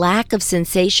having lack of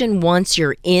sensation once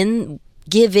you're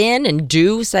give in and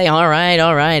say, all right,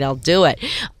 I'll do it.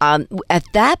 At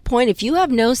that point, if you have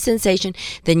no sensation,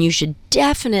 then you should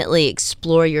definitely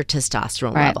explore your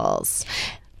testosterone levels.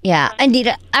 Yeah,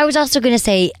 Anita, I was also going to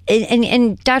say,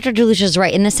 and Dr. DeLucia is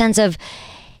right in the sense of,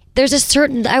 there's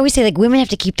I always say, like, women have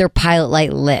to keep their pilot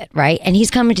light lit, right? And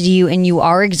he's coming to you and you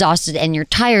are exhausted and you're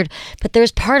tired, but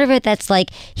there's part of it that's like,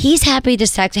 he's happy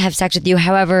to have sex with you,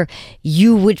 however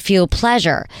you would feel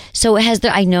pleasure. So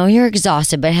I know you're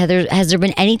exhausted, but has there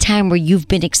been any time where you've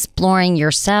been exploring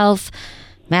yourself,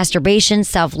 masturbation,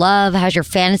 self-love? How's your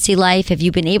fantasy life? Have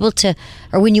you been able to,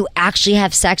 or when you actually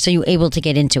have sex, are you able to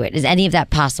get into it? Is any of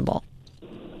that possible?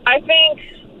 I think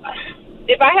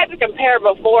if I had to compare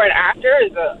before and after,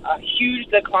 is a huge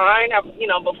decline.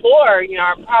 Before,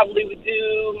 I probably would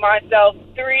do myself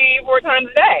 3-4 times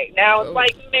a day. Now it's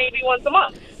like maybe once a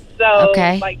month. So,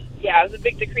 it's a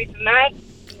big decrease in that.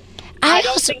 I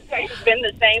don't think sex has been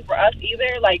the same for us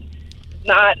either. Like, it's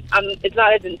not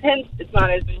as intense. It's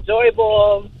not as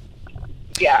enjoyable.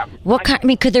 Yeah.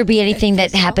 Could there be anything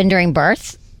that happened during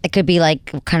birth? It could be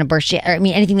like what kind of birth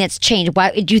anything that's changed.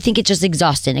 Why do you think it's just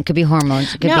exhausting? It could be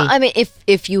hormones.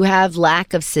 If you have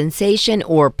lack of sensation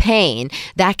or pain,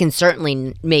 that can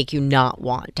certainly make you not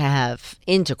want to have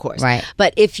intercourse. Right.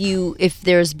 But if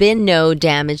there's been no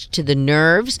damage to the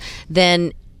nerves,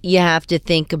 then you have to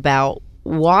think about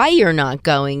why you're not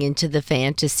going into the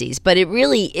fantasies. But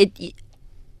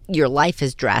your life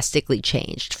has drastically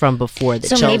changed from before the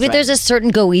children. So maybe there's a certain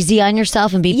go easy on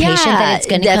yourself and be patient that it's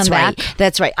going to come back.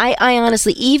 That's right. I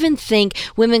honestly even think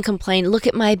women complain, look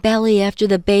at my belly after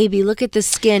the baby, look at the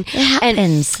skin. It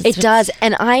happens. And it does.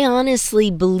 And I honestly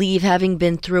believe, having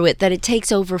been through it, that it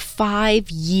takes over 5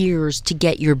 years to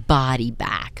get your body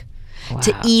back. Wow.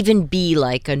 To even be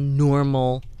like a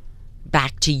normal,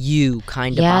 back to you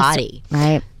kind of body.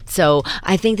 Right. So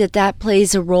I think that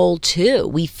plays a role too.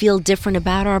 We feel different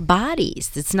about our bodies.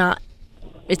 It's not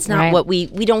what we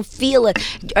don't feel it.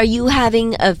 Are you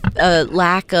having a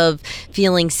lack of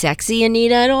feeling sexy,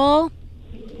 Anita, at all?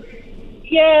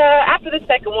 Yeah, after the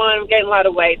second one, I'm gaining a lot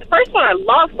of weight. The first one, I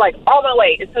lost all my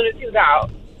weight as soon as he was out.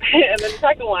 And then the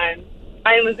second one,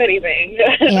 I didn't lose anything.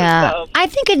 Yeah. So, I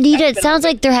think Anita, it sounds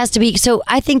like there has to be,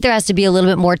 I think there has to be a little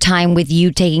bit more time with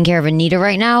you taking care of Anita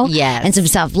right now. Yes. And some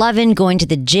self-loving, going to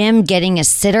the gym, getting a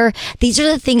sitter. These are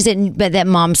the things that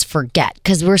moms forget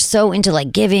because we're so into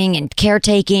like giving and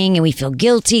caretaking and we feel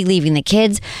guilty leaving the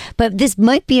kids. But this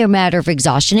might be a matter of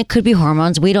exhaustion. It could be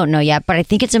hormones. We don't know yet. But I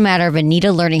think it's a matter of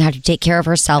Anita learning how to take care of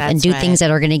herself and do things that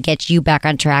are going to get you back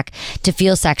on track to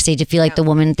feel sexy, to feel like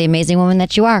the amazing woman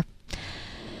that you are.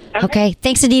 Okay.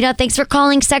 Thanks, Anita. Thanks for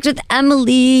calling Sex with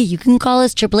Emily. You can call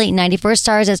us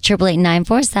 888-94-STARS. That's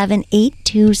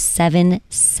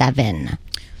 888-947-8277.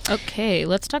 Okay,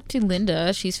 let's talk to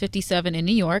Linda. She's 57 in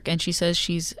New York, and she says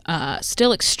she's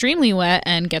still extremely wet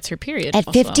and gets her period.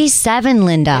 At 57,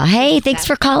 Linda. Hey, thanks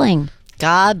for calling.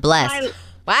 God bless.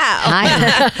 Wow.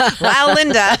 Hi. Wow,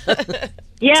 Linda.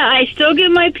 Yeah, I still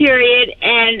get my period,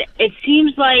 and it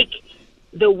seems like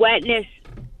the wetness,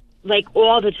 like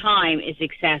all the time, is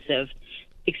excessive,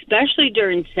 especially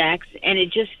during sex, and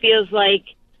it just feels like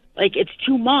it's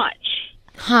too much.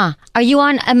 Huh? Are you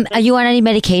on any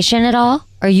medication at all,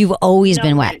 or you've always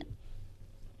been wet?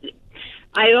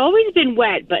 I've always been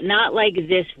wet, but not like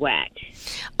this wet.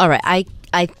 All right,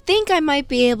 I think I might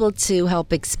be able to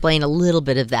help explain a little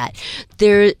bit of that.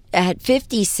 There, at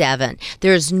 57,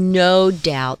 there's no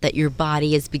doubt that your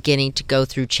body is beginning to go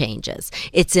through changes.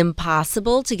 It's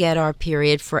impossible to get our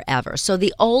period forever. So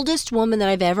the oldest woman that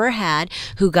I've ever had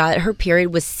who got her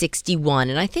period was 61,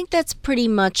 and I think that's pretty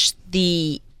much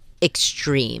the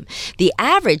extreme. The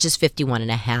average is 51 and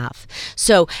a half.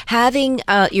 So having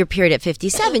your period at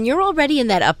 57, you're already in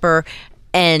that upper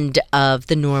end of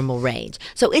the normal range.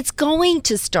 So it's going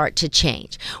to start to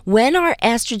change. When our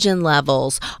estrogen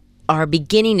levels are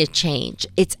beginning to change,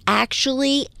 it's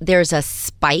actually, there's a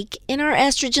spike in our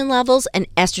estrogen levels,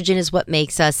 and estrogen is what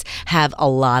makes us have a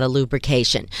lot of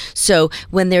lubrication. So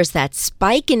when there's that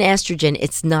spike in estrogen,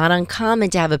 it's not uncommon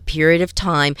to have a period of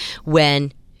time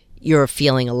when you're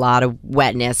feeling a lot of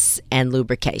wetness and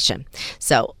lubrication.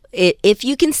 So if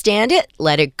you can stand it,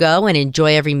 let it go and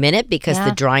enjoy every minute, because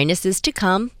the dryness is to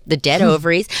come, the dead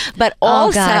ovaries. But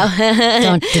also,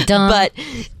 Dun, dun, dun. but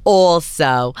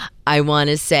also, I want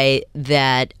to say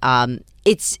that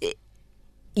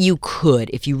you could,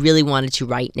 if you really wanted to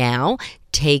right now,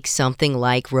 take something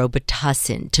like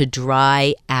Robitussin to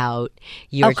dry out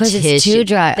your tissue. Because it's too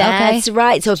dry. That's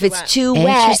right. So if it's too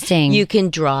wet, you can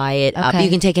dry it up. Okay. You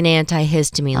can take an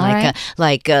antihistamine,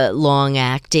 like a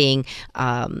long-acting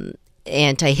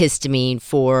antihistamine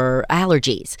for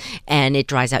allergies, and it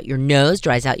dries out your nose,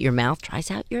 dries out your mouth, dries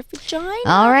out your vagina.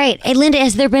 All right. Hey, Linda,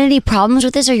 has there been any problems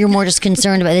with this, or you're more just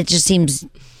concerned about it? It just seems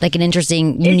like an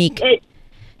interesting, unique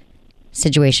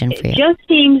situation for you.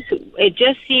 It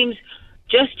just seems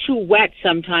just too wet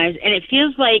sometimes, and it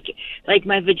feels like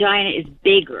my vagina is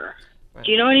bigger. Do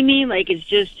you know what I mean? Like, it's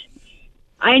just,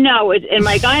 I know, and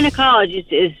my gynecologist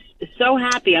is so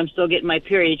happy I'm still getting my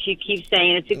period. She keeps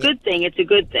saying it's a good thing. It's a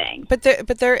good thing. But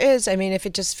there is, I mean, if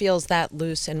it just feels that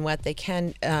loose and wet, they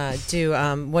can do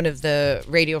one of the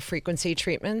radio frequency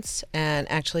treatments, and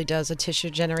actually does a tissue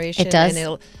generation. It does? And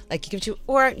it'll give you,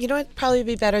 or you know what, probably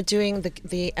be better doing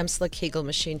the Emsla Kegel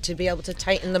machine to be able to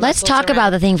tighten the Let's muscles talk around.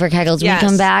 about the thing for Kegels. Yes. We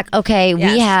come back. Okay,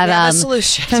 Yes, we have a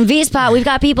solution. from V-Spot. We've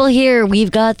got people here. We've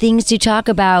got things to talk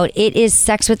about. It is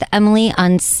Sex with Emily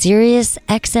on Sirius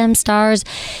XM Stars.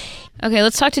 Okay,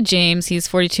 let's talk to James. He's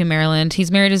 42, Maryland.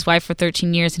 He's married his wife for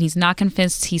 13 years, and he's not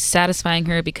convinced he's satisfying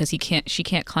her because she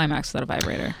can't climax without a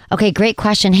vibrator. Okay, great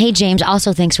question. Hey, James.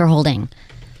 Also, thanks for holding.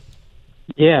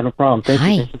 Yeah, no problem. Thank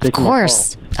you. Hi. Of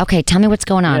course. Okay, tell me what's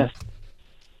going on.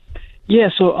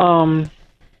 Yes. Yeah.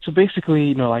 So basically,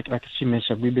 you know, like she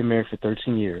mentioned, we've been married for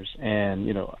 13 years, and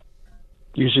you know,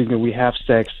 usually we have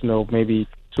sex, you know, maybe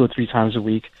 2 or 3 times a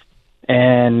week,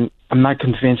 and I'm not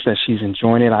convinced that she's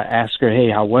enjoying it. I ask her, hey,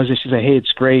 how was it? She said, hey,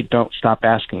 it's great. Don't stop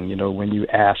asking. You know, when you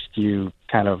ask, you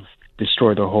kind of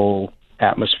destroy the whole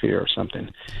atmosphere or something.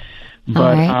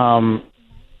 But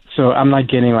so I'm not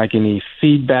getting like any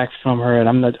feedback from her, and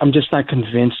I'm just not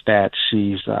convinced that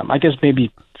she's. I guess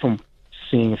maybe from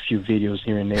seeing a few videos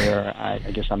here and there, I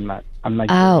guess I'm not.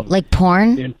 Oh, like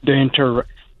porn?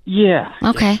 Yeah.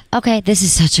 Okay. This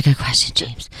is such a good question,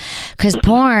 James, because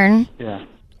porn. Yeah.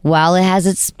 While it has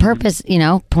its purpose, you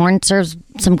know, porn serves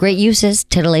some great uses,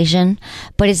 titillation,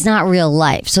 but it's not real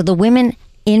life. So the women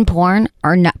in porn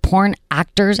are not, porn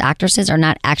actresses are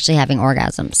not actually having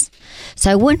orgasms. So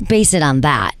I wouldn't base it on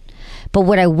that. But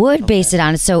what I would base it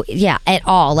on is, so yeah, at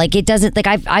all. Like, it doesn't, like,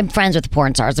 I'm friends with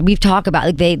porn stars. We've talked about,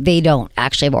 like, they don't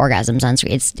actually have orgasms on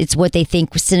screen. It's what they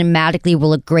think cinematically will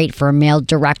look great for a male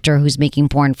director who's making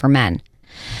porn for men.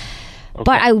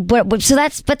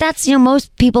 But that's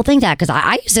most people think that, because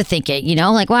I used to think it,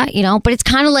 like what, but it's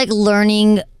kind of like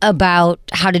learning about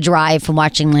how to drive from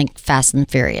watching like Fast and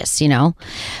Furious,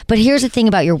 But here's the thing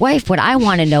about your wife. What I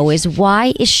want to know is,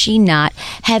 why is she not?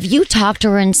 Have you talked to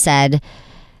her and said,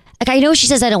 like, I know she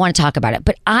says I don't want to talk about it,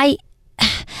 but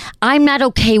I'm not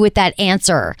okay with that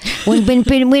answer. When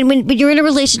you're in a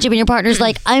relationship and your partner's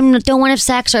like, I don't want to have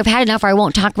sex, or I've had enough, or I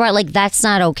won't talk about it, like, that's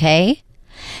not okay.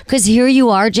 Because here you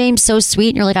are, James, so sweet,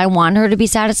 and you're like, I want her to be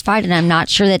satisfied, and I'm not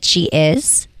sure that she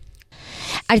is.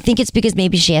 I think it's because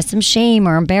maybe she has some shame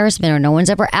or embarrassment, or no one's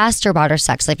ever asked her about her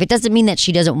sex life. It doesn't mean that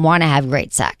she doesn't want to have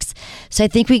great sex. So I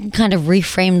think we can kind of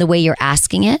reframe the way you're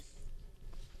asking it.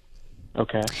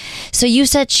 Okay. So you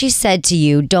said she said to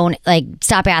you, don't, like,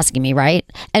 stop asking me, right?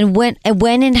 And when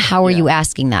and how are you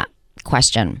asking that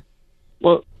question?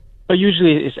 Well,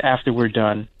 usually it's after we're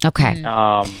done. Okay.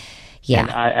 Yeah.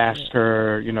 And I asked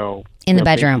her, in the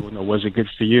bedroom, was it good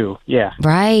for you? Yeah.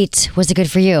 Right. Was it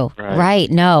good for you? Right.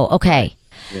 No. Okay.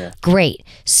 Yeah. Great.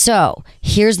 So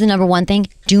here's the number one thing.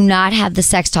 Do not have the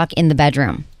sex talk in the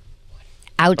bedroom.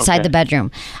 Outside the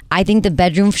bedroom. I think the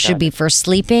bedroom should be for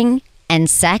sleeping and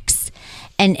sex.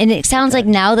 And it sounds like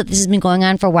now that this has been going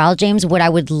on for a while, James, what I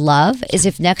would love is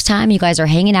if next time you guys are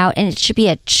hanging out, and it should be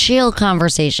a chill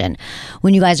conversation,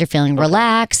 when you guys are feeling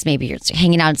relaxed, maybe you're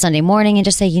hanging out Sunday morning, and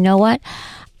just say, you know what?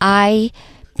 I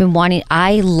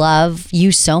love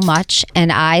you so much,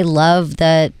 and I love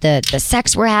the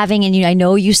sex we're having, and I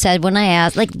know you said when I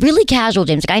asked, like, really casual,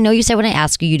 James, like, I know you said when I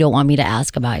ask you don't want me to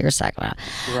ask about your sex,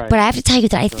 right. But I have to tell you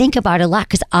that I think about it a lot,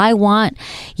 because I want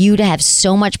you to have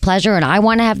so much pleasure, and I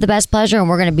want to have the best pleasure, and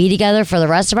we're going to be together for the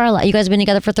rest of our life. You guys have been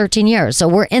together for 13 years, so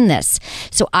we're in this.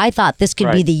 So I thought this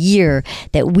could be the year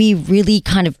that we really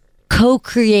kind of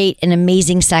co-create an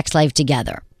amazing sex life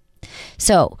together.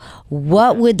 So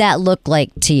what would that look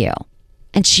like to you?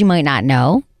 And she might not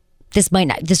know. This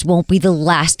won't be the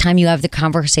last time you have the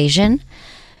conversation.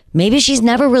 Maybe she's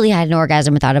never really had an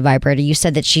orgasm without a vibrator. You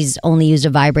said that she's only used a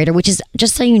vibrator, which is,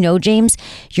 just so you know, James,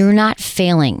 you're not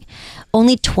failing.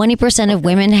 Only 20% of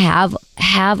women have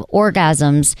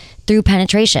orgasms through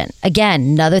penetration. Again,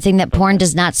 another thing that porn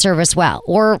does not service well,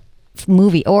 or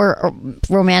movie, or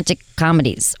romantic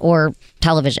comedies, or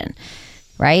television,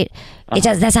 right? It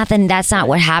does. That's not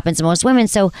what happens to most women.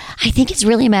 So I think it's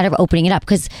really a matter of opening it up,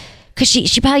 because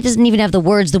she probably doesn't even have the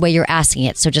words the way you're asking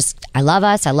it. So just, I love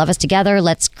us together.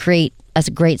 Let's create a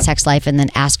great sex life, and then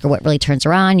ask her what really turns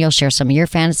her on. You'll share some of your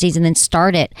fantasies, and then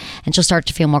start it, and she'll start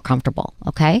to feel more comfortable.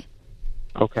 Okay.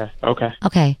 Okay. All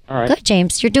right. Good,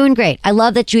 James. You're doing great. I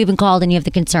love that you even called and you have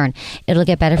the concern. It'll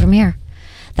get better from here.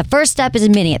 The first step is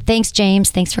admitting it. Thanks,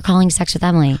 James. Thanks for calling Sex with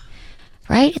Emily.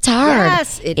 Right? It's hard.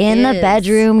 Yes, it in is. the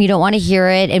bedroom, you don't want to hear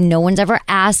it, and no one's ever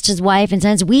asked his wife. And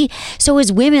so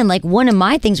as women, like, one of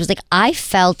my things was, like, I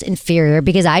felt inferior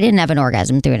because I didn't have an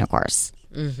orgasm through intercourse.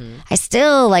 Mm-hmm. I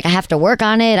still, like, I have to work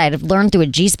on it. I'd learned through a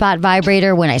G-spot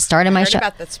vibrator when I started my show. I heard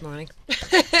about this morning.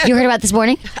 You heard about this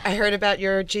morning? I heard about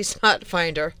your G-spot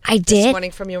finder. I did? This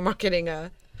morning from your marketing.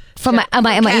 From my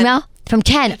email? From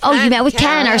Ken. Oh, you met with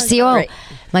Ken, our COO. Right.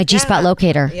 My G-spot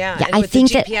locator. Yeah, I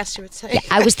think the GPS, you would say. Yeah,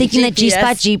 I was thinking that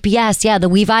G-spot GPS. Yeah, the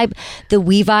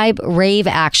WeVibe Rave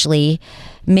actually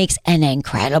makes an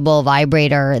incredible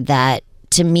vibrator that,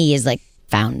 to me, is like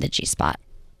found the G-spot.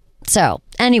 So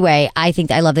anyway, I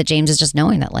think I love that James is just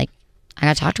knowing that, like, I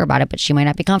got to talk to her about it, but she might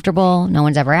not be comfortable. No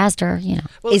one's ever asked her.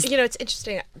 Well, it's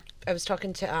interesting. I was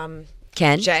talking to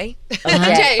Ken? Jay.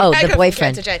 Jay. Oh, the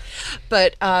boyfriend. To Jay.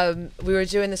 But we were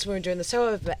doing this when we were doing the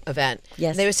SOA event.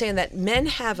 Yes. And they were saying that men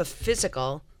have a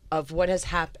physical of what has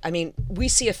happened. I mean, we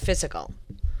see a physical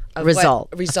of result.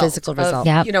 A physical result.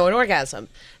 Yep. An orgasm.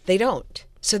 They don't.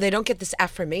 So they don't get this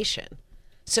affirmation.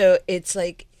 So it's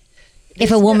like, if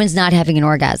a woman's not having an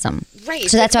orgasm. Right.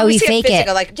 So that's why we fake it.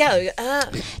 Like,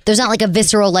 there's not like a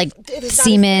visceral, like,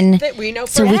 semen. We know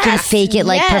so we can fake it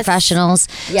like professionals.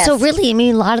 Yes. So really, I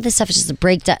mean, a lot of this stuff is just a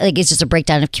breakdown. Like, it's just a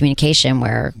breakdown of communication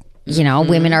where,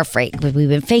 women are afraid. We've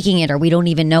been faking it, or we don't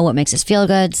even know what makes us feel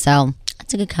good. So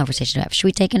that's a good conversation to have. Should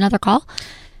we take another call?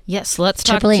 Yes, let's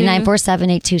talk to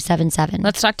 888-947-8277.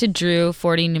 Let's talk to Drew,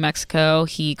 40, New Mexico.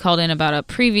 He called in about a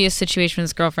previous situation with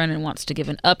his girlfriend and wants to give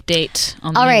an update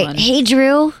on the All right. one. Hey,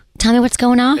 Drew. Tell me what's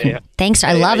going on. Hey. Thanks.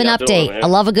 I love an update. Doing, I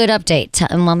love a good update.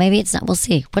 Well, maybe it's not. We'll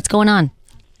see. What's going on?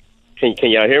 Can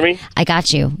y'all hear me? I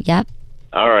got you. Yep.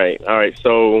 All right.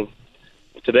 So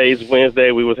today's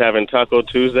Wednesday. We was having Taco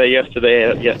Tuesday yesterday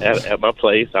at my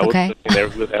place. I was sitting there.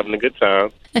 We was having a good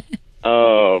time.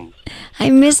 I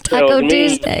missed Taco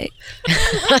Tuesday.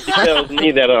 She tells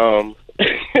me that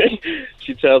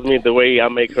she tells me the way I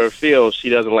make her feel, she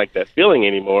doesn't like that feeling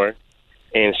anymore.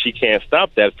 and she can't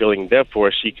stop that feeling.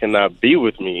 Therefore, she cannot be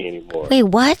with me anymore. Wait,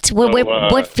 what?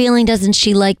 What feeling doesn't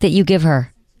she like that you give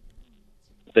her?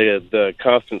 The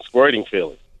constant squirting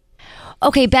feeling.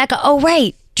 Okay, back. Oh,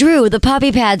 right. Drew, the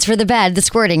puppy pads for the bed, the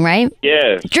squirting, right?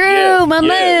 Yes. Drew, my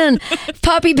man.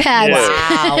 Puppy pads.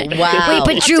 Yes. Wow. Wait,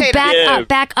 but Drew,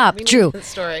 back up. Drew.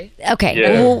 Story. Okay.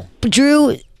 Yeah. Well,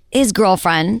 Drew, his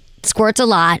girlfriend, squirts a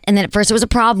lot. And then at first it was a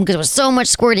problem because it was so much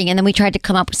squirting. And then we tried to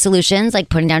come up with solutions like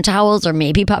putting down towels or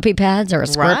maybe puppy pads or a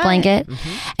squirt blanket.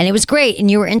 And it was great.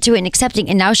 And you were into it and accepting.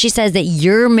 And now she says that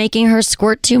you're making her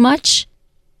squirt too much.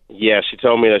 Yeah, she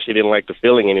told me that she didn't like the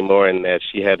feeling anymore and that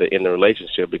she had to end the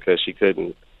relationship because she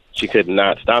could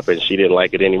not stop it. She didn't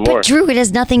like it anymore. But Drew, it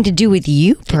has nothing to do with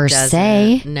you per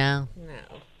se. No.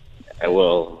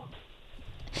 Well,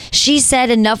 she said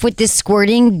enough with this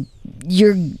squirting.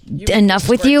 You're enough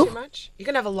with you. Too much? You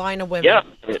can have a line of women. Yeah.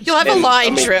 You'll have a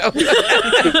line, Drew.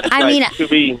 I mean,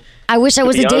 I wish I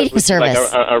was a dating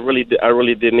service. I really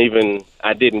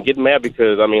didn't get mad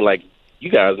because you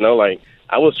guys know,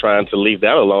 I was trying to leave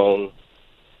that alone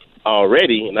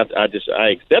already, and I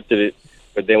accepted it.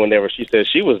 But then whenever she said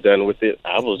she was done with it,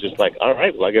 I was just like, all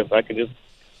right, well, I guess I can just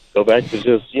go back to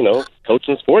just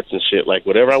coaching sports and shit,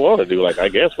 whatever I want to do. I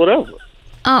guess whatever.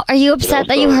 Oh, are you upset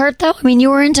that you hurt though? I mean, you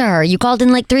were into her. You called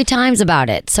in 3 times about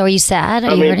it. So are you sad?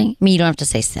 Are you hurting? I mean, you don't have to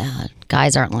say sad.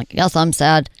 Guys aren't like, yes, I'm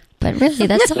sad. But really,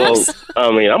 that sucks. Well,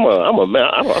 I'm a man.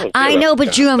 I know,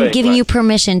 but Drew, I'm giving you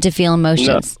permission to feel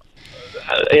emotions.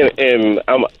 No, and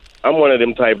I'm one of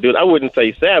them type dudes. I wouldn't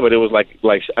say sad, but it was like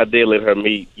I did let her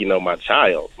meet, my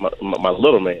child, my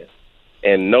little man,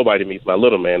 and nobody meets my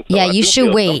little man. So yeah, you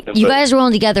should wait. You guys were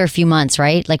only together a few months,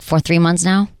 right? For 3 months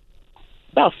now.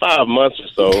 About 5 months or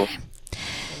so.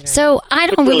 So I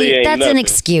don't really. That's an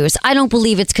excuse. I don't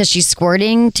believe it's because she's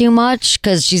squirting too much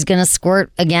because she's gonna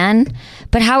squirt again.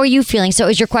 But how are you feeling? So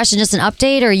is your question just an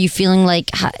update, or are you feeling are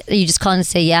you just calling to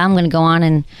say, yeah, I'm gonna go on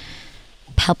and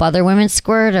help other women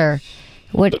squirt, or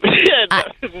what?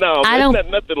 No, I don't.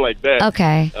 Nothing like that.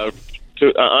 Okay.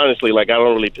 Honestly,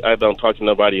 I don't talk to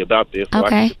nobody about this. So okay. I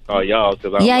can just call y'all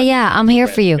because I'm here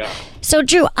for you. So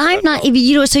Drew, I'm not.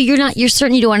 So you're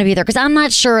certain you don't want to be there because I'm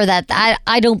not sure that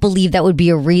I don't believe that would be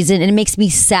a reason, and it makes me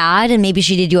sad. And maybe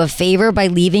she did you a favor by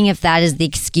leaving. If that is the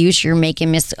excuse you're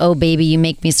making, Miss. Oh baby, you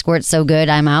make me squirt so good,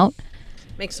 I'm out.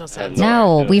 Makes no sense.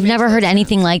 No, we've never heard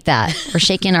anything like that. We're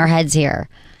shaking our heads here.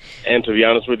 And to be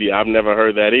honest with you, I've never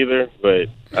heard that either. But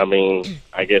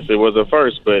I guess it was a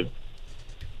first. But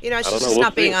she's just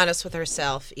not being honest with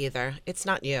herself either. It's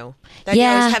not you. You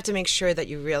always have to make sure that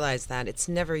you realize that it's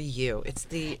never you.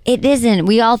 It isn't.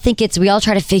 We all think we all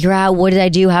try to figure out, what did I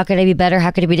do? How could I be better? How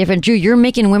could it be different? Drew, you're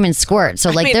making women squirt.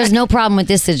 So there's no problem with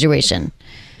this situation.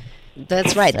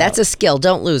 That's right. That's a skill.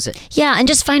 Don't lose it. Yeah, and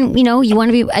just find, you want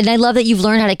to be, and I love that you've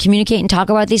learned how to communicate and talk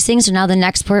about these things. So now the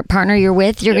next partner you're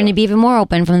with, you're going to be even more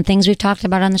open from the things we've talked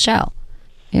about on the show.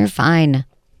 You're fine.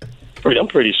 I'm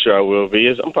pretty sure I will be.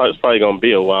 It's probably going to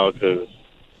be a while because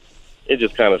it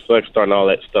just kind of sucks starting all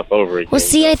that stuff over again. Well,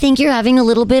 see, I think you're having a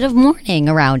little bit of mourning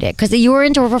around it because you were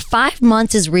into her for 5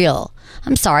 months is real.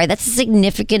 I'm sorry. That's a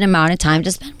significant amount of time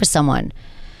to spend with someone.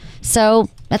 So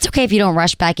that's okay if you don't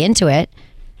rush back into it.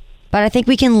 But I think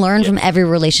we can learn from every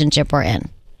relationship we're in.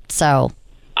 So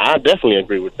I definitely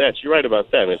agree with that. You're right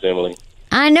about that, Miss Emily.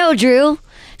 I know, Drew.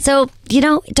 So,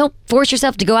 don't force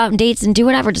yourself to go out on dates and do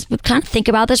whatever. Just kind of think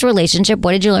about this relationship.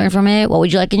 What did you learn from it? What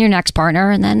would you like in your next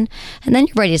partner? And then you're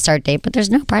ready to start date. But there's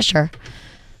no pressure.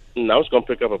 No, I was going to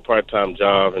pick up a part-time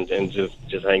job and just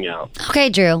hang out. Okay,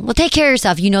 Drew. Well, take care of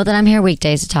yourself. You know that I'm here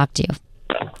weekdays to talk to you.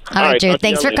 All right, Drew.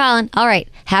 Thanks for calling. All right.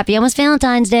 Happy almost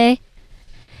Valentine's Day.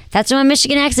 That's when my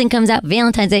Michigan accent comes out.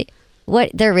 Valentine's Day. What?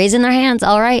 They're raising their hands.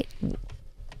 All right.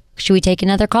 Should we take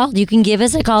another call? You can give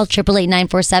us a call,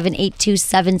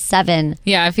 888-947-8277.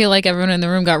 Yeah, I feel like everyone in the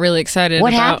room got really excited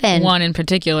what about happened? One in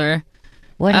particular.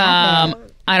 What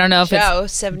happened? I don't know if Joe,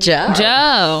 it's... 74.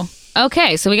 Joe.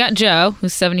 Okay, so we got Joe,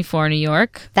 who's 74 in New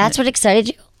York. That's what excited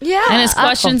you? Yeah. And his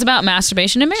questions about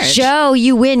masturbation and marriage. Joe,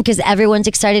 you win because everyone's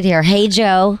excited here. Hey,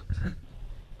 Joe.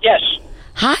 Yes.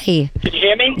 Hi. Can you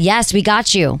hear me? Yes, we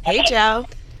got you. Hey, Joe.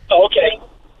 Oh, okay.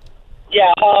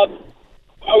 Yeah,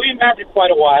 we were married for quite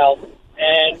a while,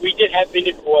 and we did have been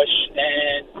divorced,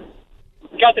 and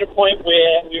we got to the point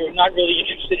where we were not really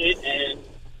interested in it, and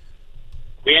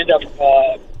we end up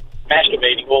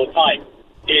masturbating all the time.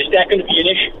 Is that going to be an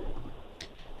issue?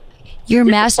 You're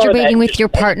masturbating with your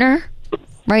partner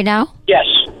right now? Yes.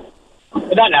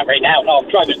 But not right now. No, I'm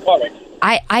driving the car right now.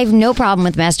 I have no problem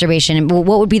with masturbation.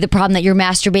 What would be the problem that you're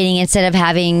masturbating instead of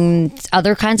having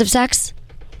other kinds of sex?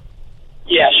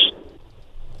 Yes.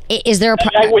 Is there a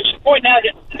which point now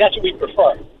that's what we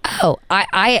prefer. Oh,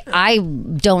 I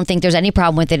don't think there's any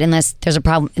problem with it unless there's a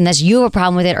problem, unless you have a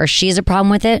problem with it or she has a problem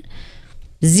with it.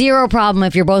 Zero problem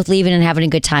if you're both leaving and having a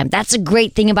good time. That's a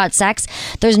great thing about sex.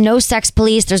 There's no sex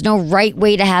police. There's no right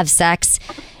way to have sex.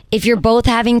 If you're both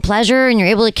having pleasure and you're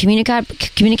able to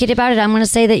communicate about it, I'm going to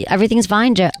say that everything's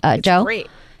fine, Joe. Great.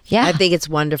 Yeah. I think it's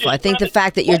wonderful. I think the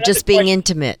fact that you're just being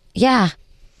intimate. Yeah.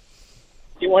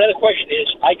 One other question is,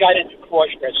 I got into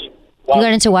cross-dressing. You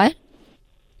got into what?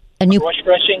 A new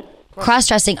cross-dressing.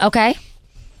 Cross-dressing, okay.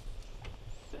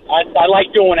 I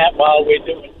like doing that while we're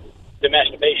doing the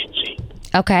masturbation scene.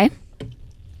 Okay.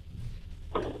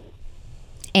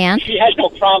 And? She has no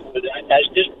problem with it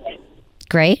at this point.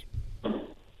 Great.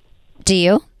 Do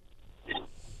you?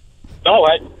 No,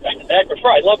 I prefer.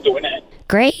 I love doing that.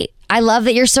 Great. I love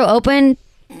that you're so open,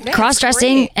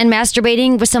 cross-dressing and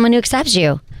masturbating with someone who accepts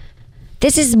you.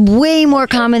 This is way more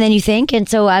common than you think, and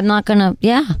so I'm not gonna.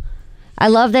 Yeah, I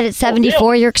love that at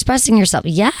 74 you're expressing yourself.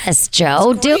 Yes,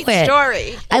 Joe, do it.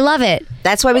 Story. I love it.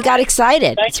 That's why we got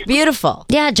excited. It's beautiful.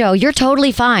 Yeah, Joe, you're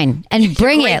totally fine, and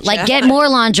bring it. Like, get more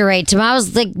lingerie.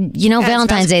 Tomorrow's like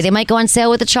Valentine's Day. They might go on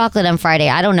sale with the chocolate on Friday.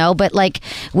 I don't know, but like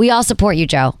we all support you,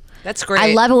 Joe. That's great.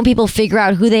 I love it when people figure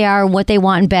out who they are and what they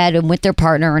want in bed and with their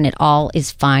partner, and it all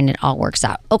is fine. It all works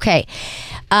out. Okay.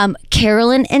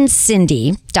 Carolyn and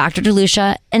Cindy, Dr.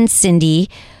 DeLucia and Cindy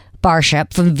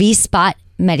Barship from V-Spot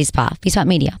Medispa. V-Spot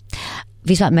Media.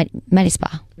 V-Spot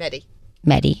Medispa.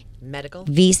 Medi. Medical.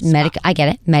 I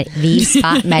get it.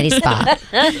 V-Spot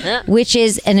Medispa. Which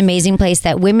is an amazing place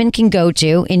that women can go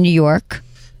to in New York.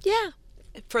 Yeah.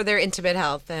 For their intimate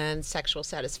health and sexual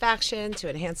satisfaction, to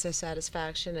enhance their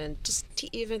satisfaction, and just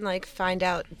to even like find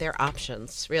out their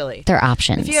options, really. Their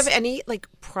options. If you have any like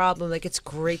problem, like it's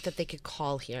great that they could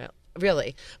call here.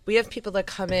 Really. We have people that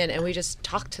come in and we just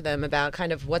talk to them about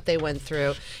kind of what they went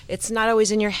through. It's not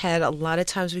always in your head. A lot of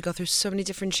times we go through so many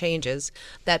different changes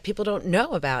that people don't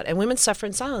know about. And women suffer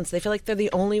in silence. They feel like they're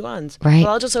the only ones. Right.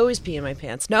 Well, I'll just always pee in my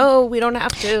pants. No, we don't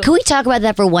have to. Can we talk about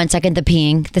that for 1 second? The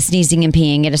peeing, the sneezing and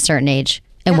peeing at a certain age.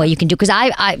 And what you can do, because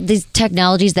I these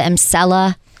technologies, the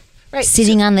Emsella,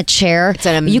 sitting on the chair. It's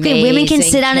an women can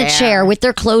sit on a chair. chair with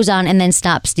their clothes on and then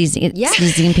stop sneezing and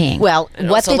peeing. Well,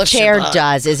 And what also the lifts your chair butt.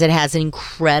 does is it has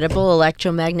incredible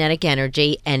electromagnetic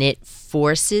energy, and it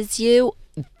forces you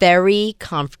very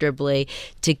comfortably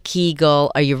to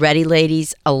Kegel. Are you ready,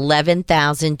 ladies?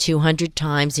 11,200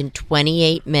 times in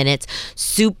 28 minutes,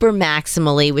 super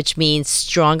maximally, which means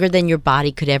stronger than your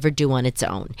body could ever do on its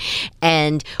own.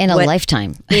 And in a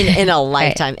lifetime. In a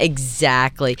lifetime,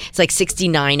 exactly. It's like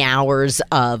 69 hours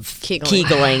of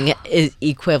Kegeling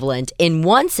equivalent in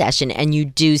one session, and you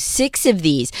do 6 of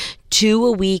these. 2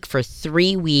 a week for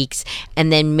 3 weeks,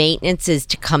 and then maintenance is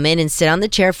to come in and sit on the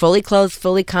chair fully clothed,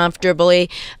 fully comfortably,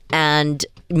 and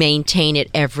maintain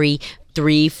it every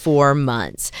 3-4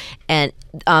 months. And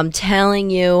I'm telling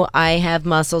you, I have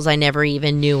muscles I never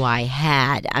even knew I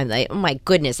had. I'm like, oh my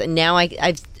goodness. And now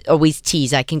I've always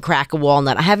tease I can crack a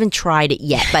walnut. I haven't tried it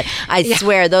yet, but I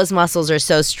swear those muscles are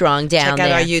so strong down there.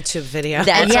 Check out our YouTube video.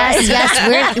 That's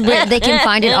yes. They can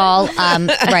find it all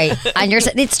right on your.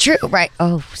 It's true, right?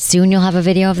 Oh, soon you'll have a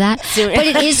video of that. Soon. But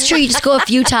it is true. You just go a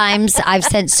few times. I've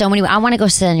sent so many. I want to go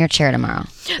sit on your chair tomorrow.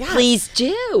 Please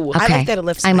do. Okay. I like that it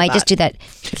lifts I my might butt. just do that.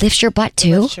 It lifts your butt It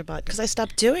too. lifts your butt because I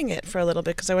stopped doing it for a little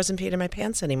bit because I wasn't peeing in my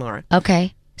pants anymore.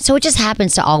 Okay. So it just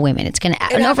happens to all women. It's going to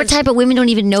happens. over time, but women don't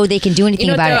even know they can do anything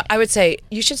about it. I would say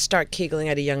you should start Kegeling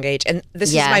at a young age, and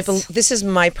this is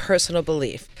my personal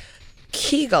belief.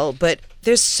 Kegel, but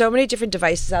there's so many different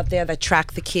devices out there that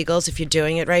track the Kegels if you're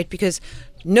doing it right, because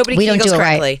nobody We don't Kegels do it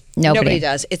right. correctly. Nobody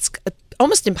does. It's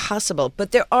almost impossible.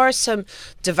 But there are some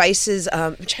devices.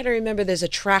 I'm trying to remember. There's a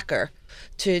tracker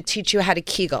to teach you how to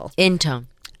Kegel. Intone.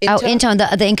 Intone,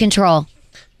 the In Control.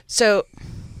 So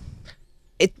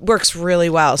it works really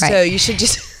well. Right. So you should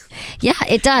just. Yeah,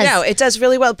 it does. No, it does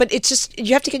really well, but it's just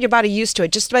you have to get your body used to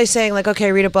it. Just by saying like,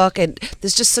 okay, read a book, and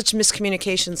there's just such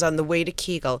miscommunications on the way to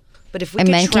Kegel. But if we And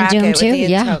can men can track do it them with too, the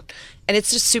yeah. intone, and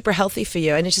it's just super healthy for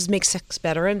you, and it just makes sex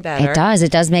better and better. It does.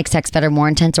 It does make sex better, more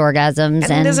intense orgasms,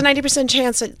 And there's a 90%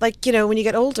 chance that, like, when you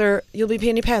get older, you'll be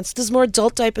peeing your pants. There's more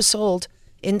adult diapers sold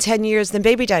in 10 years than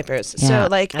baby diapers. Yeah, So,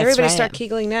 like, that's everybody right. start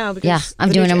Kegeling now. Because Yeah,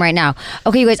 I'm doing them right now.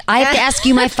 Okay, you guys, I have to ask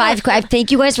you my 5. Thank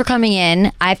you guys for coming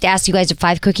in. I have to ask you guys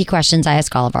 5 cookie questions I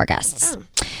ask all of our guests.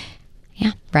 Oh.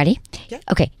 Yeah, ready? Yeah.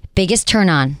 Okay, biggest turn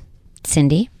on,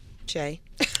 Cindy. Jay.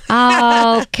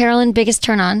 Oh, Carolyn, biggest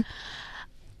turn on.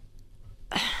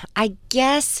 I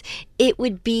guess it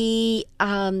would be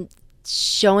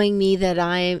showing me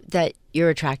that you're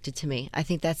attracted to me. I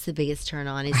think that's the biggest turn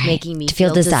on, is making me To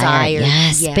feel desire.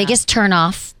 Yes. Yeah. Biggest turn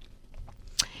off.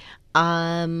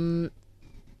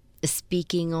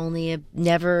 Speaking only of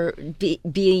never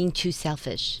being too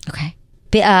selfish. Okay.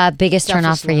 Biggest turn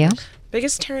off for you?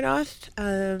 Biggest turn off?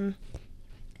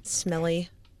 Smelly.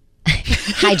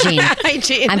 Hygiene.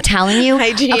 Hygiene. I'm telling you.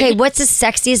 Hygiene. Okay, what's the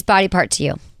sexiest body part to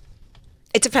you?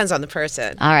 It depends on the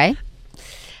person. All right.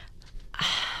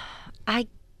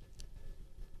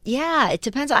 It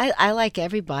depends. I like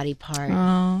every body part.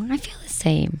 Oh, I feel the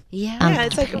same. Yeah,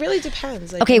 it's like, it really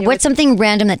depends. Like, Okay, what's something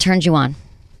random that turns you on?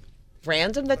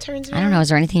 Random that turns you I don't know. Is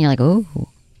there anything you're like, ooh,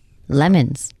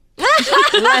 lemons?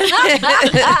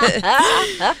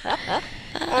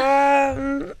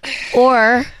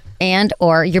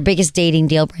 Or your biggest dating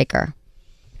deal breaker?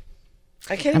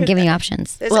 I'm giving you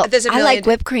options. I like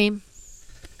whipped cream.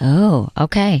 Oh,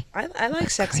 okay. I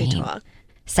like sexy talk.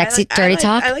 Sexy, dirty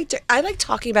talk? I like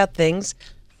talking about things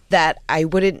that I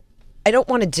don't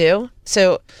want to do.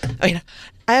 So, I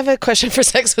have a question for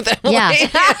Sex with Emily. Yeah.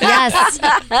 Yes.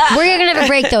 We're going to have a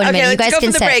break, though, in a minute. You guys let's go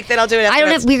can for the break, then I'll do it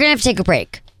afterwards. We're going to have to take a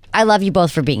break. I love you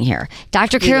both for being here.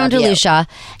 Dr. Carolyn DeLucia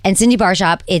and Cindy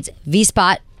Barshop. It's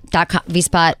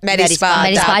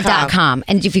Medispa.com.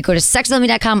 And if you go to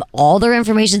sexwithemily.com, all their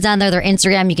information's on there. Their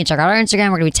Instagram. You can check out our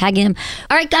Instagram. We're going to be tagging them.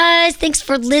 All right, guys. Thanks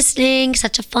for listening.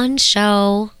 Such a fun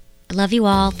show. I love you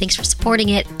all. Thanks for supporting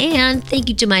it. And thank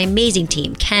you to my amazing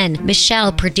team, Ken,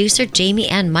 Michelle, producer Jamie,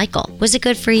 and Michael. Was it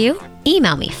good for you?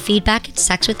 Email me,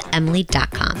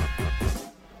 feedback@sexwithemily.com.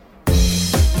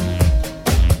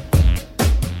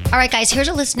 All right, guys, here's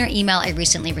a listener email I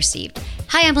recently received.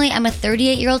 Hi, Emily. I'm a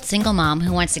 38-year-old single mom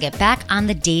who wants to get back on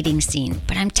the dating scene,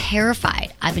 but I'm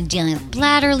terrified. I've been dealing with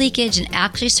bladder leakage and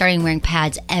actually starting wearing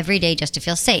pads every day just to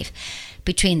feel safe.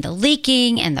 Between the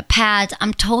leaking and the pads,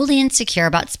 I'm totally insecure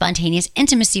about spontaneous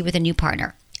intimacy with a new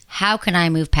partner. How can I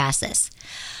move past this?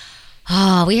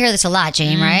 Oh, we hear this a lot,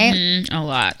 Jane, right? A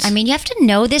lot. I mean, you have to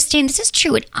know this, Jane. This is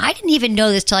true. And I didn't even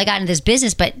know this till I got into this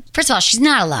business. But first of all, she's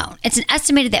not alone. It's an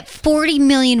estimated that 40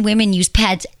 million women use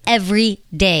pads every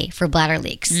day for bladder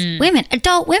leaks. Women,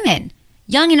 adult women,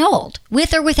 young and old,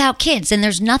 with or without kids. And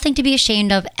there's nothing to be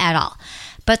ashamed of at all.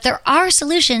 But there are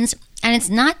solutions, and it's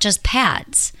not just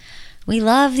pads. We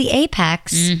love the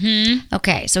Apex.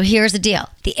 Okay, so here's the deal.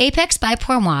 The Apex by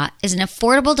Pour Moi is an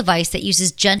affordable device that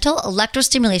uses gentle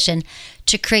electrostimulation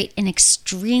to create an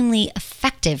extremely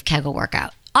effective Kegel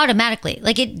workout. Automatically.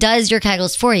 Like it does your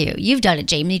Kegels for you. You've done it,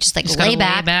 Jamie. You just lay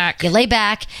back. You lay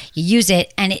back, you use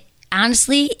it, and it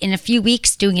honestly, in a few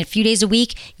weeks, doing it a few days a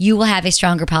week, you will have a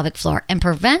stronger pelvic floor and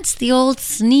prevents the old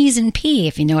sneeze and pee,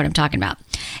 if you know what I'm talking about.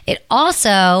 It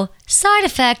also, side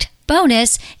effect,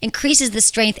 bonus, increases the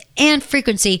strength and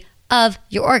frequency of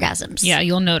your orgasms. Yeah,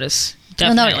 you'll notice.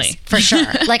 Definitely. You'll notice, for sure.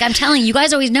 Like I'm telling you, you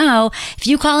guys always know, if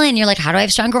you call in, you're like, how do I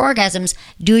have stronger orgasms?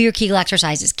 Do your Kegel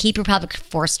exercises. Keep your pelvic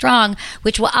floor strong,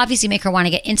 which will obviously make her want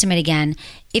to get intimate again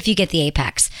if you get the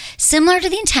Apex. Similar to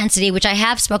the Intensity, which I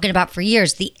have spoken about for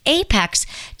years, the Apex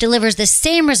delivers the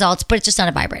same results, but it's just not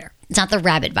a vibrator. It's not the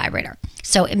rabbit vibrator.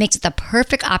 So it makes it the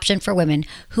perfect option for women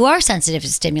who are sensitive to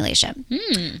stimulation.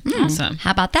 Awesome.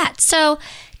 How about that? So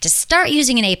to start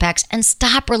using an Apex and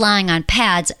stop relying on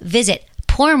pads, visit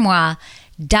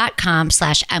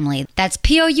pourmoi.com/Emily. That's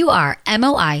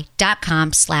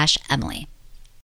POURMOI.com/Emily.